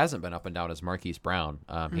who hasn't been up and down is Marquise Brown.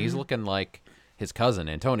 He's looking like his cousin,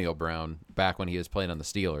 Antonio Brown, back when he was playing on the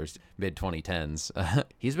Steelers, mid-2010s.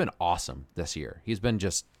 He's been awesome this year. He's been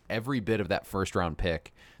just every bit of that first-round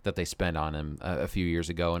pick that they spent on him a few years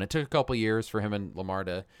ago. And it took a couple years for him and Lamar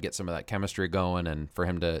to get some of that chemistry going and for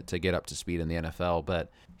him to get up to speed in the NFL. But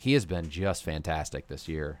he has been just fantastic this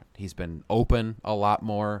year. He's been open a lot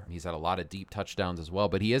more. He's had a lot of deep touchdowns as well.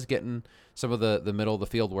 But he is getting some of the middle of the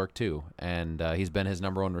field work too. And he's been his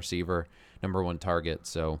number 1 receiver, number 1 target.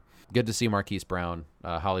 So good to see Marquise Brown,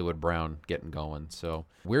 Hollywood Brown, getting going. So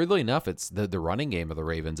weirdly enough, it's the running game of the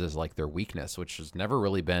Ravens is like their weakness, which has never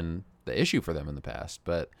really been the issue for them in the past.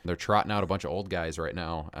 But they're trotting out a bunch of old guys right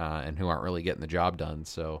now and who aren't really getting the job done.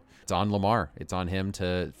 So it's on Lamar. It's on him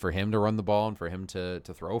for him to run the ball and for him to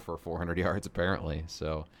throw for 400 yards apparently.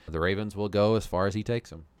 So the Ravens will go as far as he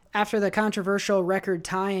takes them. After the controversial record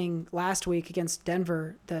tying last week against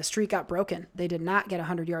Denver, the streak got broken. They did not get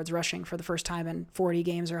 100 yards rushing for the first time in 40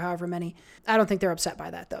 games or however many. I don't think they're upset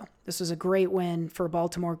by that, though. This was a great win for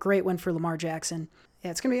Baltimore, great win for Lamar Jackson.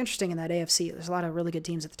 Yeah, it's going to be interesting in that AFC. There's a lot of really good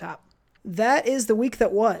teams at the top. That is the week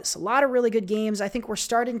that was. A lot of really good games. I think we're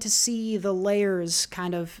starting to see the layers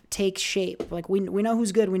kind of take shape. Like we know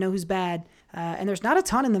who's good, we know who's bad. And there's not a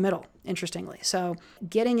ton in the middle, interestingly. So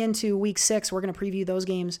getting into week 6, we're going to preview those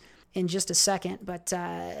games in just a second. But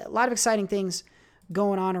a lot of exciting things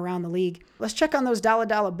going on around the league. Let's check on those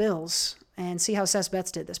dollar bills and see how Seth's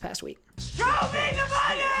bets did this past week. Show me the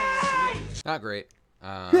money! Not great.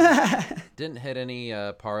 Didn't hit any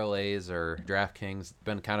parlays or DraftKings.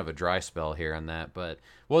 Been kind of a dry spell here on that, but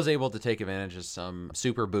was able to take advantage of some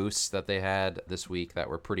super boosts that they had this week that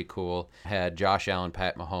were pretty cool. Had Josh Allen,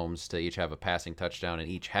 Pat Mahomes to each have a passing touchdown in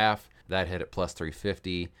each half. That hit at plus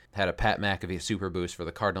 350. Had a Pat McAfee super boost for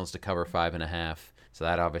the Cardinals to cover 5.5. So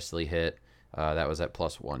that obviously hit. That was at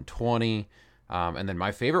plus 120. And then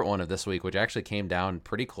my favorite one of this week, which actually came down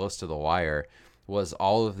pretty close to the wire, was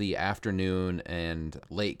all of the afternoon and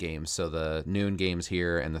late games. So the noon games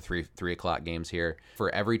here and the 3 o'clock games here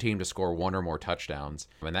for every team to score one or more touchdowns.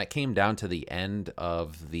 And that came down to the end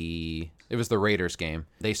of it was the Raiders game.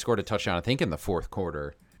 They scored a touchdown, I think in the fourth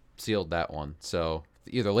quarter, sealed that one. So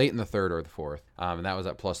either late in the third or the fourth. And that was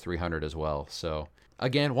at plus 300 as well. So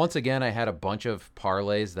once again, I had a bunch of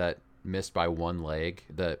parlays that missed by one leg.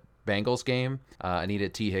 The Bengals game, I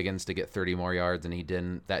needed T. Higgins to get 30 more yards, and he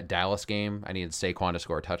didn't. That Dallas game, I needed Saquon to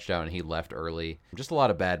score a touchdown, and he left early. Just a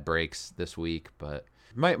lot of bad breaks this week, but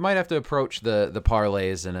might have to approach the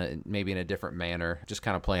parlays maybe in a different manner, just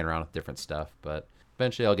kind of playing around with different stuff. But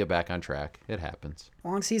eventually I'll get back on track. It happens.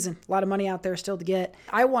 Long season. A lot of money out there still to get.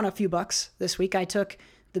 I won a few bucks this week. I took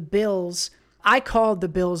the Bills. I called the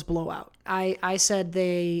Bills blowout. I said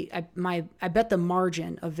I bet the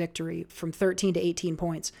margin of victory from 13 to 18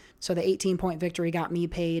 points. So the 18-point victory got me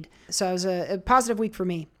paid. So it was a positive week for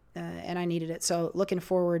me, and I needed it. So looking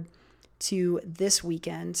forward to this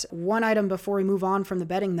weekend. One item before we move on from the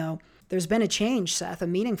betting, though, there's been a change, Seth, a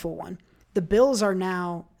meaningful one. The Bills are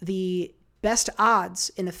now the best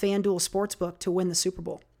odds in the FanDuel Sportsbook to win the Super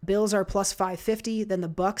Bowl. Bills are plus 550, then the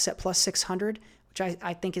Bucks at plus 600, which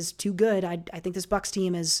I think is too good. I think this Bucks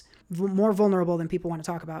team is more vulnerable than people want to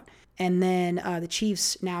talk about. And then the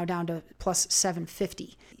Chiefs now down to plus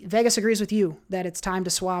 750. Vegas agrees with you that it's time to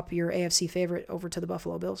swap your AFC favorite over to the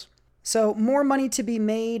Buffalo Bills. So more money to be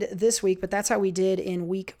made this week, but that's how we did in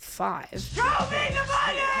week 5. Show me the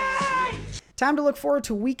money! Time to look forward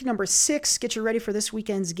to week number 6. Get you ready for this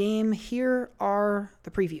weekend's game. Here are the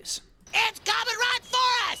previews. It's coming right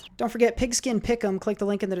for us! Don't forget, Pigskin Pick'em. Click the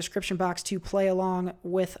link in the description box to play along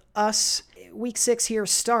with us. Week 6 here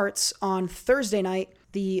starts on Thursday night.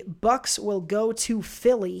 The Bucks will go to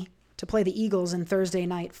Philly to play the Eagles in Thursday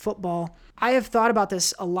night football. I have thought about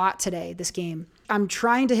this a lot today, this game. I'm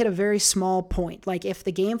trying to hit a very small point. Like, if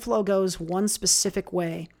the game flow goes one specific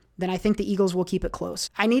way, then I think the Eagles will keep it close.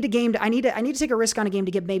 I need to take a risk on a game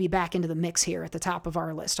to get maybe back into the mix here at the top of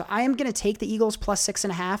our list. So I am going to take the Eagles plus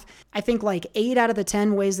 6.5. I think like 8 out of the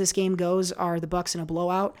 10 ways this game goes are the Bucks in a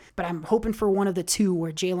blowout, but I'm hoping for one of the 2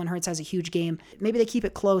 where Jalen Hurts has a huge game. Maybe they keep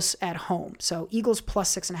it close at home. So Eagles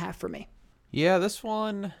plus 6.5 for me. Yeah, this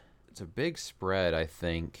one, it's a big spread, I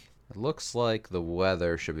think. It looks like the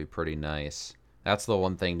weather should be pretty nice. That's the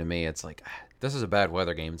one thing to me. It's like, this is a bad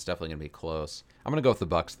weather game. It's definitely going to be close. I'm going to go with the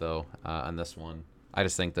Bucks, though, on this one. I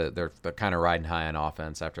just think that they're kind of riding high on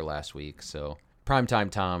offense after last week. So, primetime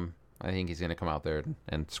Tom, I think he's going to come out there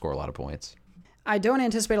and score a lot of points. I don't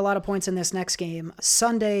anticipate a lot of points in this next game.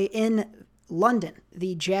 Sunday in London,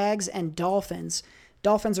 the Jags and Dolphins.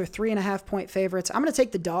 Dolphins are 3.5-point favorites. I'm going to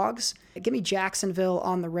take the Dogs. Give me Jacksonville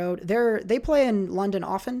on the road. They play in London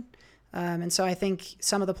often. And so I think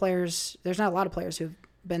some of the players, there's not a lot of players who've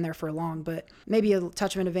been there for long, but maybe a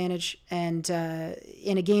touch of an advantage. And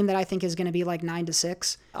in a game that I think is going to be like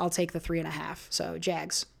 9-6, I'll take the 3.5. So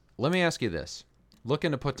Jags. Let me ask you this.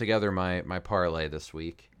 Looking to put together my parlay this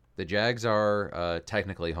week. The Jags are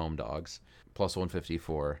technically home dogs, plus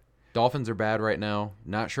 154. Dolphins are bad right now.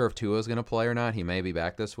 Not sure if Tua is going to play or not. He may be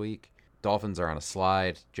back this week. Dolphins are on a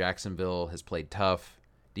slide. Jacksonville has played tough.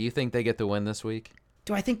 Do you think they get the win this week?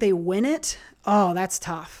 Do I think they win it? Oh, that's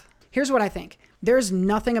tough. Here's what I think. There's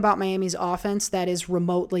nothing about Miami's offense that is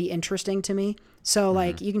remotely interesting to me. So,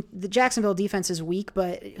 the Jacksonville defense is weak,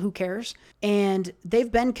 but who cares? And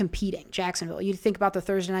they've been competing, Jacksonville. You think about the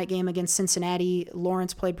Thursday night game against Cincinnati.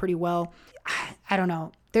 Lawrence played pretty well. I don't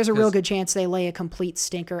know. There's a real good chance they lay a complete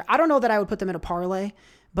stinker. I don't know that I would put them in a parlay,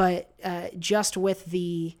 but just with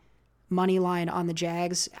the money line on the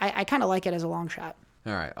Jags, I kind of like it as a long shot.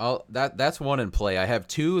 All right, that's one in play. I have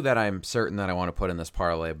 2 that I'm certain that I want to put in this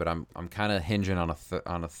parlay, but I'm kind of hinging on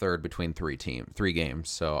a third between 3 games.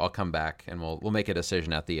 So I'll come back and we'll make a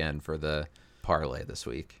decision at the end for the parlay this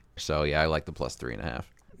week. So yeah, I like the plus 3.5.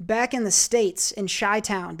 Back in the States, in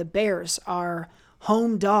Chi-Town, the Bears are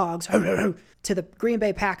home dogs to the Green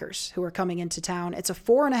Bay Packers, who are coming into town. It's a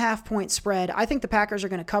 4.5-point spread. I think the Packers are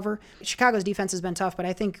going to cover. Chicago's defense has been tough, but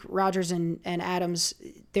I think Rodgers and Adams,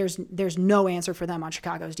 there's no answer for them on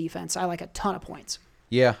Chicago's defense. I like a ton of points.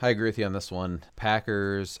 Yeah, I agree with you on this one.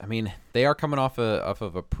 Packers, I mean, they are coming off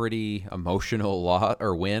of a pretty emotional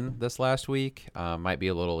win this last week. Might be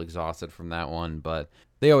a little exhausted from that one, but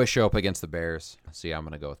they always show up against the Bears. So yeah, I'm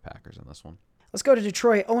going to go with Packers in this one. Let's go to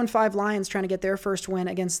Detroit. 0-5 Lions trying to get their first win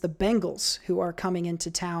against the Bengals, who are coming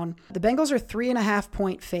into town. The Bengals are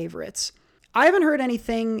 3.5-point favorites. I haven't heard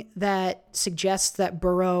anything that suggests that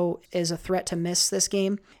Burrow is a threat to miss this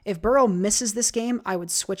game. If Burrow misses this game, I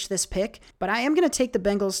would switch this pick, but I am going to take the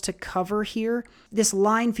Bengals to cover here. This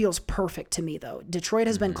line feels perfect to me, though. Detroit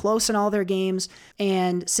has been close in all their games,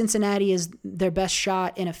 and Cincinnati is their best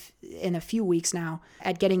shot in a few weeks now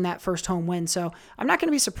at getting that first home win. So I'm not going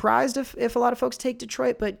to be surprised if a lot of folks take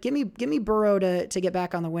Detroit, but give me Burrow to get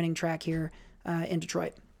back on the winning track here in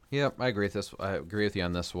Detroit. Yep, I agree with this. I agree with you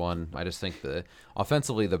on this one. I just think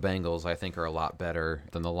offensively, the Bengals, I think, are a lot better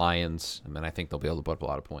than the Lions. I mean, I think they'll be able to put up a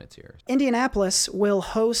lot of points here. Indianapolis will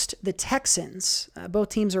host the Texans. Both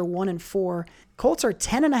teams are 1-4. Colts are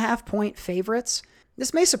 10.5-point favorites.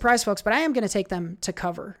 This may surprise folks, but I am going to take them to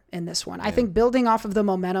cover in this one. Yeah. I think building off of the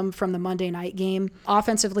momentum from the Monday night game,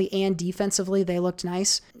 offensively and defensively, they looked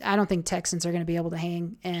nice. I don't think Texans are going to be able to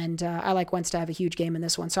hang, and I like Wentz to have a huge game in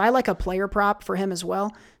this one. So I like a player prop for him as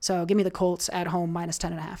well. So give me the Colts at home minus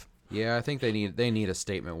 10.5. Yeah, I think they need a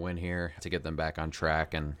statement win here to get them back on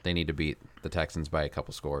track, and they need to beat the Texans by a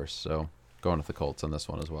couple scores. So going with the Colts on this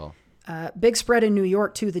one as well. Big spread in New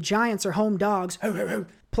York, too. The Giants are home dogs.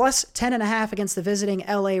 Plus 10.5 against the visiting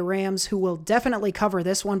LA Rams, who will definitely cover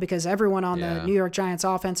this one because everyone on the New York Giants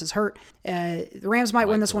offense is hurt. The Rams might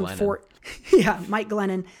win this one. Mike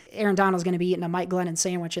Glennon. Aaron Donald's going to be eating a Mike Glennon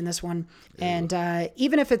sandwich in this one. Ew. And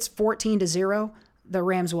even if it's 14-0, the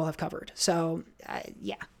Rams will have covered. So,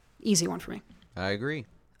 easy one for me. I agree.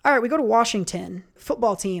 All right, we go to Washington.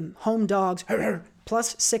 Football team, home dogs.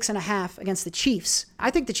 Plus 6.5 against the Chiefs.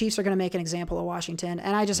 I think the Chiefs are going to make an example of Washington,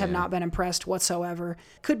 and I just have not been impressed whatsoever.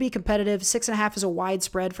 Could be competitive. 6.5 is a wide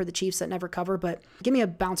spread for the Chiefs that never cover, but give me a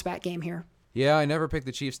bounce back game here. Yeah, I never picked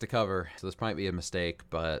the Chiefs to cover, so this might be a mistake,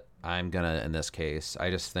 but I'm going to, in this case, I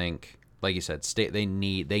just think, like you said, they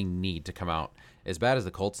need to come out. As bad as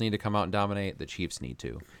the Colts need to come out and dominate, the Chiefs need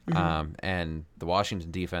to. Mm-hmm. And the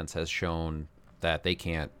Washington defense has shown that they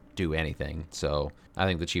can't do anything, so I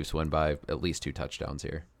think the Chiefs win by at least 2 touchdowns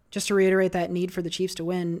here. Just to reiterate that need for the Chiefs to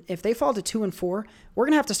win, if they fall to 2-4, we're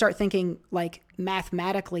going to have to start thinking, like,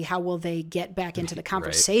 mathematically, how will they get back into the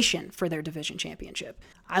conversation for their division championship?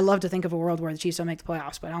 I love to think of a world where the Chiefs don't make the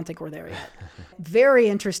playoffs, but I don't think we're there yet. Very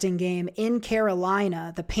interesting game in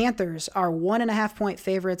Carolina. The Panthers are 1.5-point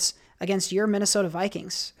favorites against your Minnesota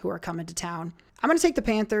Vikings, who are coming to town. I'm going to take the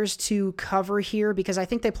Panthers to cover here because I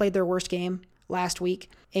think they played their worst game last week,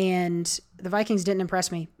 and the Vikings didn't impress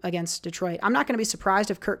me against Detroit. I'm not going to be surprised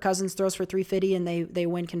if Kirk Cousins throws for 350 and they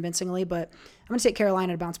win convincingly, but I'm going to take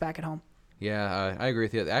Carolina to bounce back at home. Yeah, I agree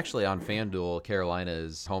with you. Actually, on FanDuel, Carolina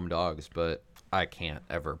is home dogs, but I can't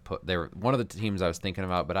ever they're one of the teams I was thinking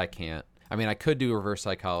about, but I can't. I mean, I could do reverse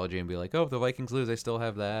psychology and be like, oh, if the Vikings lose, I still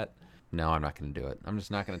have that. No, I'm not going to do it. I'm just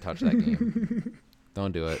not going to touch that game.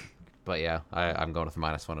 Don't do it. But yeah, I'm going with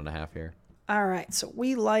minus 1.5 here. All right, so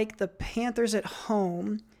we like the Panthers at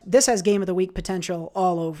home. This has game of the week potential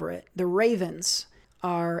all over it. The Ravens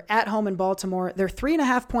are at home in Baltimore. They're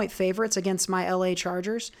 3.5-point favorites against my LA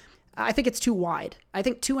Chargers. I think it's too wide. I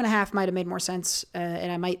think 2.5 might have made more sense,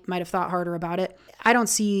 and I might have thought harder about it. I don't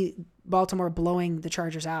see Baltimore blowing the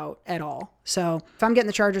Chargers out at all. So if I'm getting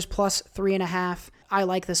the Chargers plus 3.5, I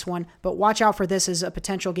like this one. But watch out for this as a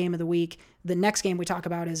potential game of the week. The next game we talk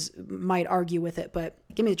about might argue with it, but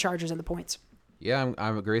give me the Chargers and the points. Yeah, I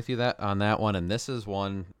agree with you on that one. And this is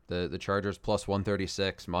one, the Chargers plus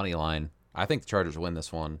 136 money line. I think the Chargers win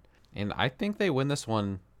this one. And I think they win this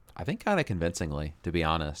one, I think kind of convincingly, to be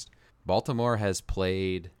honest. Baltimore has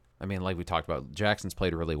played, I mean, like we talked about, Jackson's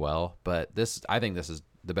played really well, but I think this is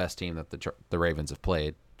the best team that the Ravens have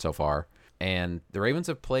played so far. And the Ravens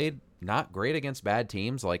have played not great against bad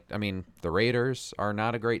teams. Like, I mean, the Raiders are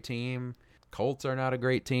not a great team. Colts are not a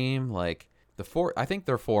great team. Like, I think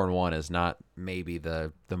their 4-1 is not maybe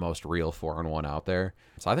the most real 4-1 out there.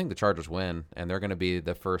 So I think the Chargers win, and they're going to be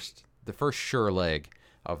the first sure leg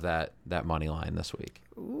of that money line this week.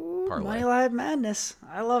 Ooh, money line madness.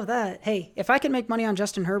 I love that. Hey, if I can make money on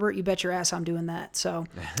Justin Herbert, you bet your ass I'm doing that. So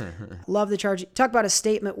love the Chargers. Talk about a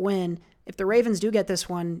statement win. If the Ravens do get this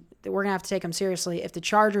one, we're going to have to take them seriously. If the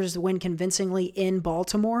Chargers win convincingly in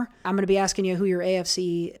Baltimore, I'm going to be asking you who your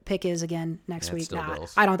AFC pick is again next week.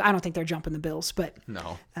 Bills. I don't think they're jumping the Bills, but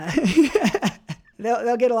no.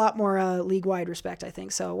 They'll get a lot more league-wide respect, I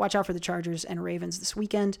think. So watch out for the Chargers and Ravens this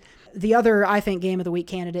weekend. The other, I think, game of the week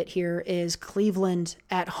candidate here is Cleveland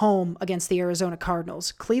at home against the Arizona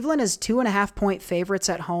Cardinals. Cleveland is 2.5-point favorites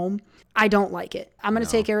at home. I don't like it. I'm going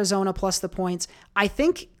to take Arizona plus the points. I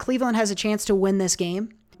think Cleveland has a chance to win this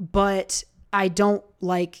game, but I don't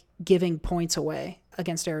like giving points away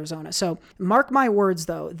against Arizona. So mark my words,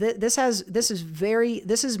 though. This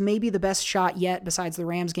is maybe the best shot yet, besides the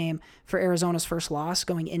Rams game, for Arizona's first loss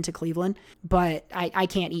going into Cleveland. But I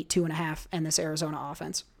can't eat 2.5 and this Arizona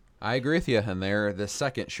offense. I agree with you, and they're the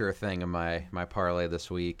second sure thing in my parlay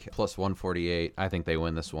this week. Plus 148. I think they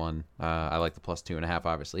win this one. I like the plus 2.5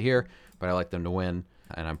 obviously here, but I like them to win,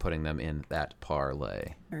 and I'm putting them in that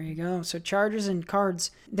parlay. There you go. So Chargers and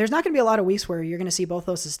Cards. There's not going to be a lot of weeks where you're going to see both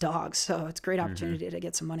those as dogs, so it's a great opportunity to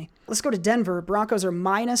get some money. Let's go to Denver. Broncos are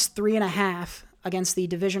minus 3.5 against the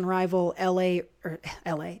division rival LV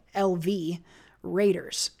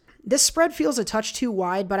Raiders. This spread feels a touch too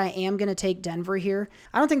wide, but I am going to take Denver here.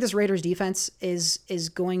 I don't think this Raiders defense is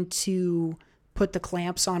going to put the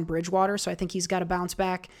clamps on Bridgewater, so I think he's got to bounce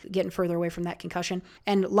back, getting further away from that concussion.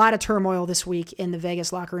 And a lot of turmoil this week in the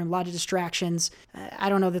Vegas locker room, a lot of distractions. I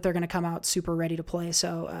don't know that they're going to come out super ready to play,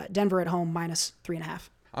 so Denver at home minus 3.5.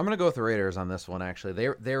 I'm going to go with the Raiders on this one, actually.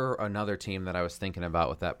 They're another team that I was thinking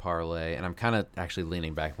about with that parlay, and I'm kind of actually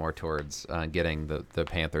leaning back more towards getting the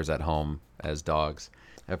Panthers at home as dogs,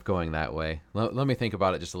 of going that way. Let me think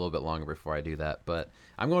about it just a little bit longer before I do that, but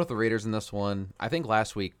I'm going with the Raiders in this one. I think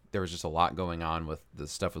last week there was just a lot going on with the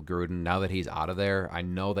stuff with Gruden. Now that he's out of there, I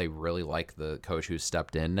know they really like the coach who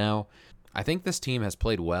stepped in now. I think this team has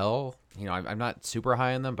played well. You know, I'm not super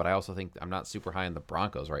high on them, but I also think I'm not super high on the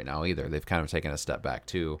Broncos right now either. They've kind of taken a step back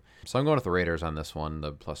too. So I'm going with the Raiders on this one,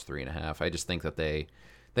 the plus 3.5. I just think that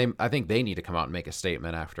I think they need to come out and make a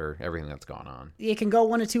statement after everything that's gone on. It can go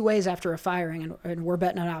one of two ways after a firing, and we're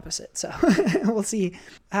betting on opposite. So we'll see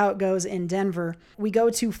how it goes in Denver. We go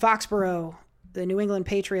to Foxborough. The New England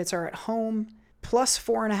Patriots are at home, plus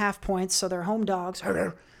 4.5 points, so they're home dogs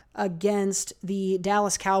against the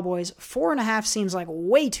Dallas Cowboys. 4.5 seems like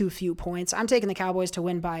way too few points. I'm taking the Cowboys to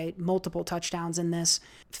win by multiple touchdowns in this.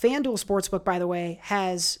 FanDuel Sportsbook, by the way,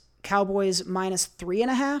 has Cowboys minus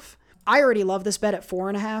 3.5. I already love this bet at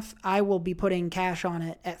 4.5. I will be putting cash on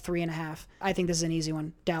it at 3.5. I think this is an easy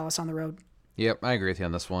one. Dallas on the road. Yep, I agree with you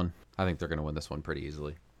on this one. I think they're going to win this one pretty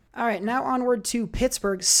easily. All right, now onward to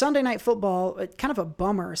Pittsburgh. Sunday Night Football, kind of a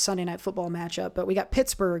bummer Sunday Night Football matchup, but we got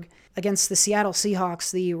Pittsburgh against the Seattle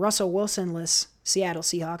Seahawks, the Russell Wilson-less Seattle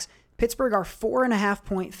Seahawks. Pittsburgh are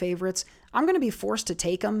 4.5-point favorites. I'm going to be forced to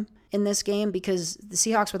take them in this game because the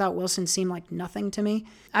Seahawks without Wilson seem like nothing to me.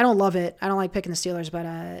 I don't love it. I don't like picking the Steelers, but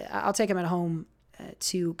I'll take them at home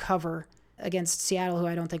to cover against Seattle, who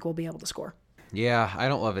I don't think will be able to score. Yeah, I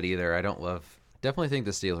don't love it either. Definitely think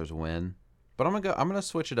the Steelers win, but I'm gonna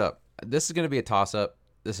switch it up. This is gonna be a toss-up.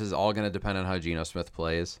 This is all gonna depend on how Geno Smith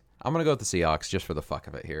plays. I'm gonna go with the Seahawks just for the fuck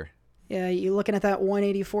of it here. Yeah, you looking at that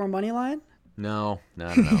 184 money line? No.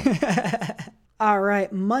 All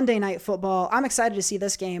right, Monday Night Football. I'm excited to see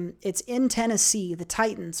this game. It's in Tennessee, the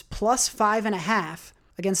Titans, plus 5.5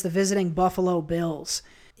 against the visiting Buffalo Bills.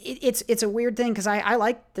 It's a weird thing because I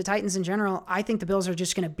like the Titans in general. I think the Bills are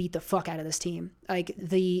just going to beat the fuck out of this team. Like,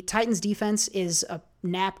 the Titans defense is a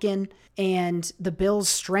napkin, and the Bills'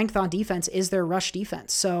 strength on defense is their rush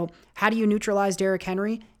defense. So how do you neutralize Derrick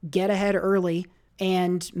Henry? Get ahead early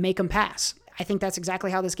and make him pass. I think that's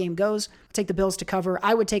exactly how this game goes. I'll take the Bills to cover.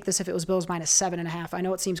 I would take this if it was Bills minus 7.5. I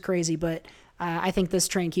know it seems crazy, but I think this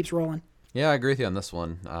train keeps rolling. Yeah, I agree with you on this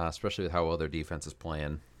one, especially with how well their defense is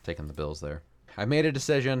playing, taking the Bills there. I made a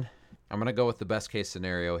decision. I'm going to go with the best case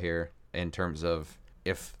scenario here in terms of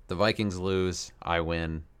if the Vikings lose, I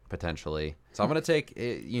win potentially. So I'm going to take,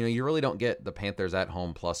 you really don't get the Panthers at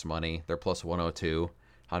home plus money. They're plus 102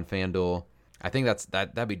 on FanDuel. I think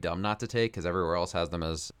that'd be dumb not to take because everywhere else has them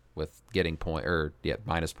as with getting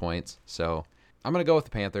minus points. So I'm going to go with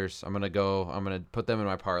the Panthers. I'm going to put them in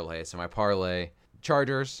my parlay. So my parlay,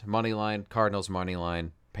 Chargers, money line, Cardinals, money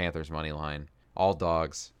line, Panthers, money line. All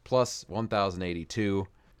dogs, plus 1,082.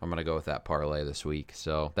 I'm going to go with that parlay this week.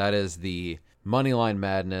 So that is the Moneyline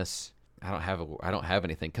Madness. I don't have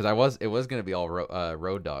anything because it was going to be all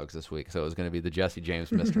road dogs this week. So it was going to be the Jesse James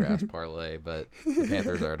Mr. Ass parlay, but the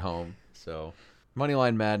Panthers are at home. So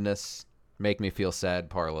Moneyline Madness, make me feel sad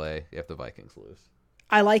parlay if the Vikings lose.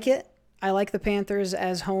 I like it. I like the Panthers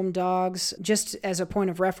as home dogs. Just as a point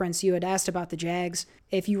of reference, you had asked about the Jags.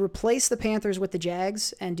 If you replace the Panthers with the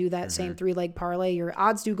Jags and do that same 3-leg parlay, your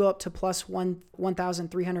odds do go up to plus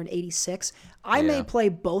 1,386. I may play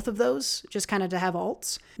both of those just kind of to have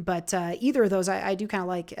alts, but either of those I do kind of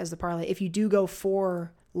like as the parlay. If you do go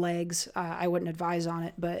 4 legs, I wouldn't advise on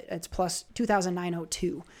it, but it's plus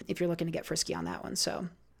 2,902 if you're looking to get frisky on that one. So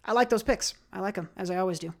I like those picks. I like them, as I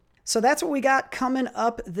always do. So that's what we got coming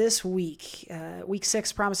up this week. Week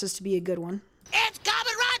 6 promises to be a good one. It's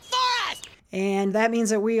coming right for us! And that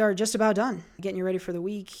means that we are just about done getting you ready for the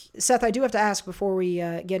week. Seth, I do have to ask before we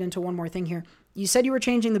get into one more thing here. You said you were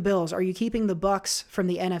changing the Bills. Are you keeping the Bucks from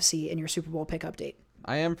the NFC in your Super Bowl pick update?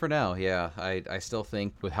 I am for now, yeah. I still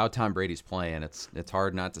think with how Tom Brady's playing, it's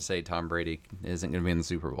hard not to say Tom Brady isn't going to be in the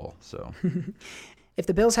Super Bowl. So, if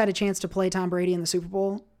the Bills had a chance to play Tom Brady in the Super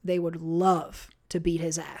Bowl, they would love to beat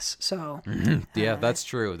his ass. So yeah, that's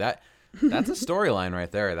true. That's a storyline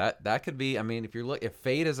right there. That could be. I mean, if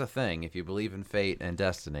fate is a thing, if you believe in fate and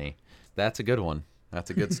destiny, that's a good one. That's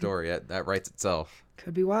a good story. That writes itself.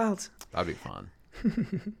 Could be wild. That'd be fun.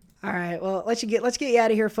 All right, well, let's get you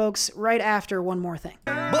out of here, folks, right after one more thing.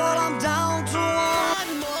 But I'm down to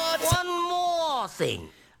one more thing.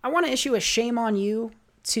 I want to issue a shame on you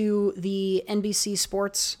to the NBC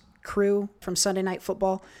Sports crew from Sunday Night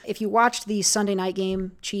Football. If you watched the Sunday night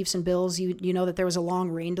game, Chiefs and Bills, you know that there was a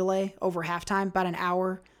long rain delay over halftime. About an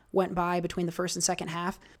hour went by between the first and second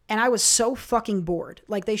half. And I was so fucking bored.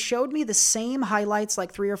 Like, they showed me the same highlights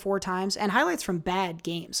like 3 or 4 times, and highlights from bad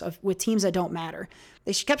games with teams that don't matter.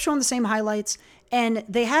 They kept showing the same highlights, and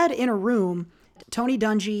they had in a room Tony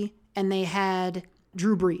Dungy and they had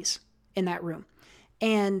Drew Brees in that room.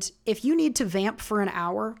 And if you need to vamp for an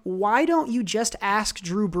hour, why don't you just ask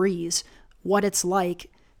Drew Brees what it's like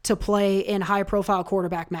to play in high-profile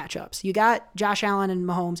quarterback matchups? You got Josh Allen and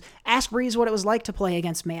Mahomes. Ask Brees what it was like to play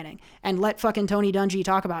against Manning and let fucking Tony Dungy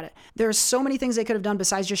talk about it. There's so many things they could have done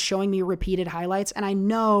besides just showing me repeated highlights, and I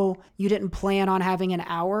know you didn't plan on having an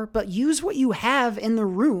hour, but use what you have in the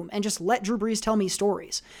room and just let Drew Brees tell me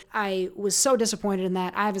stories. I was so disappointed in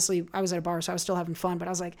that. I was at a bar, so I was still having fun, but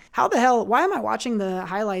I was like, how the hell, why am I watching the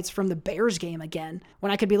highlights from the Bears game again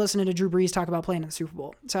when I could be listening to Drew Brees talk about playing in the Super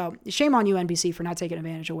Bowl? So shame on you, NBC, for not taking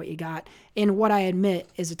advantage of what you got in what I admit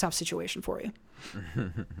is a tough situation for you.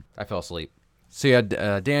 I fell asleep. So you had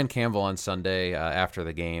Dan Campbell on Sunday after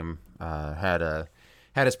the game had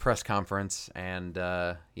his press conference and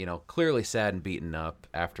clearly sad and beaten up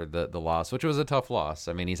after the loss, which was a tough loss.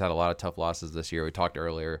 I mean, he's had a lot of tough losses this year. We talked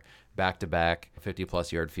earlier, back-to-back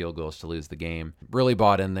 50-plus yard field goals to lose the game. Really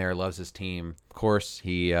bought in there, loves his team. Of course,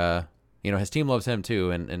 he his team loves him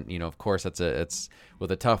too, and of course it's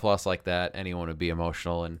with a tough loss like that, anyone would be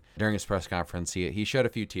emotional. And during his press conference, he shed a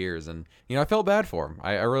few tears, and I felt bad for him.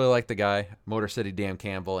 I really like the guy, Motor City Dan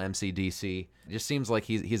Campbell, MCDC. It just seems like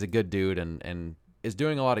he's a good dude and is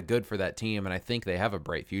doing a lot of good for that team, and I think they have a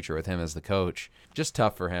bright future with him as the coach. Just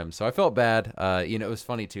tough for him. So I felt bad. It was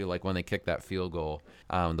funny too, like when they kicked that field goal,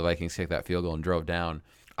 the Vikings kicked that field goal and drove down.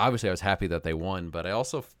 Obviously, I was happy that they won, but I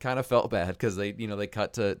also kind of felt bad because they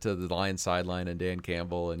cut to the Lions sideline and Dan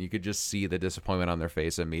Campbell, and you could just see the disappointment on their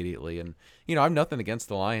face immediately. And I'm nothing against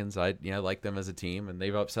the Lions. I like them as a team, and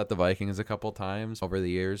they've upset the Vikings a couple times over the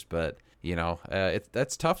years. But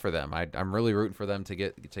that's tough for them. I'm really rooting for them to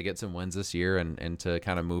get some wins this year and to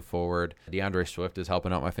kind of move forward. DeAndre Swift is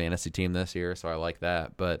helping out my fantasy team this year, so I like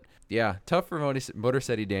that. But yeah, tough for Motor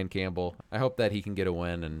City Dan Campbell. I hope that he can get a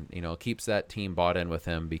win and keeps that team bought in with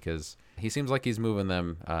him because he seems like he's moving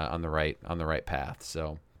them on the right path.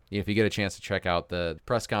 So if you get a chance to check out the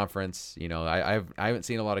press conference, I haven't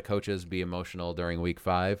seen a lot of coaches be emotional during week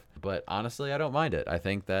 5, but honestly, I don't mind it. I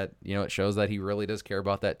think that it shows that he really does care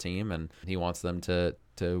about that team and he wants them to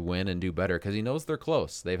win and do better because he knows they're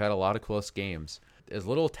close. They've had a lot of close games. As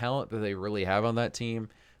little talent that they really have on that team,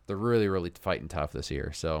 they're really, really fighting tough this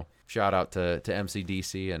year. So shout out to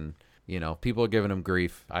MCDC and people are giving him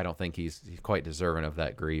grief. I don't think he's quite deserving of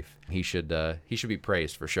that grief. He should be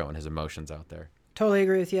praised for showing his emotions out there. Totally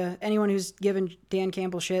agree with you. Anyone who's giving Dan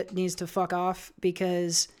Campbell shit needs to fuck off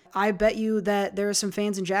because I bet you that there are some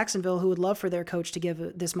fans in Jacksonville who would love for their coach to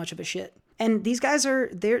give this much of a shit. And these guys are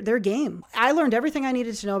their game. I learned everything I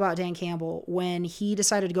needed to know about Dan Campbell when he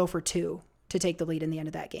decided to go for 2 to take the lead in the end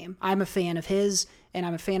of that game. I'm a fan of his, and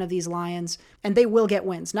I'm a fan of these Lions, and they will get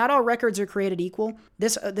wins. Not all records are created equal.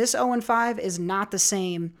 This 0-5 is not the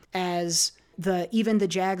same as even the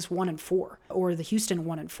Jags 1-4 or the Houston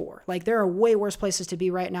 1-4. Like, there are way worse places to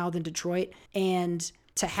be right now than Detroit, and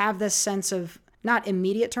to have this sense of not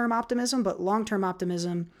immediate term optimism, but long-term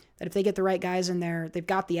optimism that if they get the right guys in there, they've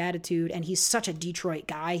got the attitude, and he's such a Detroit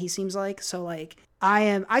guy, he seems like. So like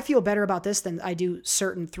I feel better about this than I do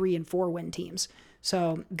certain 3 and 4 win teams.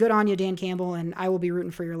 So good on you, Dan Campbell, and I will be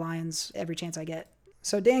rooting for your Lions every chance I get.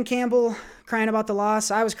 So Dan Campbell crying about the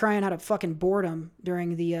loss. I was crying out of fucking boredom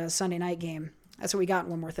during the Sunday night game. That's what we got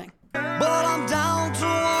in One More Thing. But I'm down to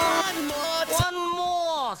one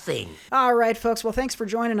more thing. All right, folks. Well, thanks for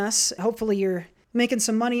joining us. Hopefully you're making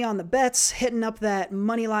some money on the bets, hitting up that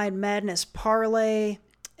Moneyline Madness parlay,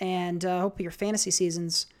 and hope your fantasy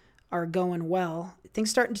seasons are going well. Things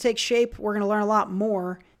starting to take shape. We're going to learn a lot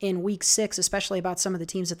more in week 6, especially about some of the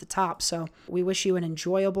teams at the top. So we wish you an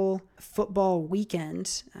enjoyable football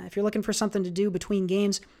weekend. If you're looking for something to do between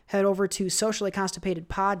games, head over to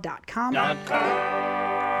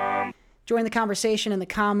sociallyconstipatedpod.com. Join the conversation in the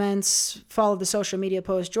comments, follow the social media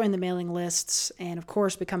posts, join the mailing lists, and of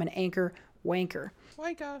course, become an anchor wanker.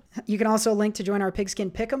 You can also link to join our Pigskin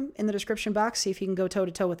Pick'em in the description box. See if you can go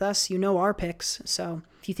toe-to-toe with us. You know our picks, so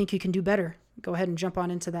if you think you can do better, go ahead and jump on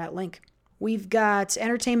into that link. We've got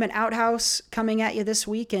Entertainment Outhouse coming at you this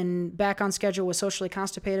week and back on schedule with Socially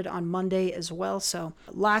Constipated on Monday as well, so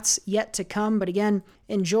lots yet to come. But again,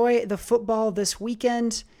 enjoy the football this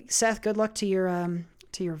weekend. Seth, good luck to your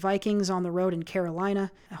Vikings on the road in Carolina.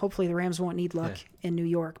 Hopefully the Rams won't need luck in New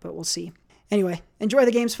York, but we'll see. Anyway, enjoy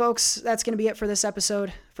the games, folks. That's going to be it for this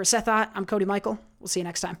episode. For Seth Ott, I'm Cody Michael. We'll see you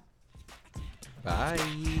next time.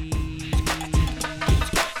 Bye.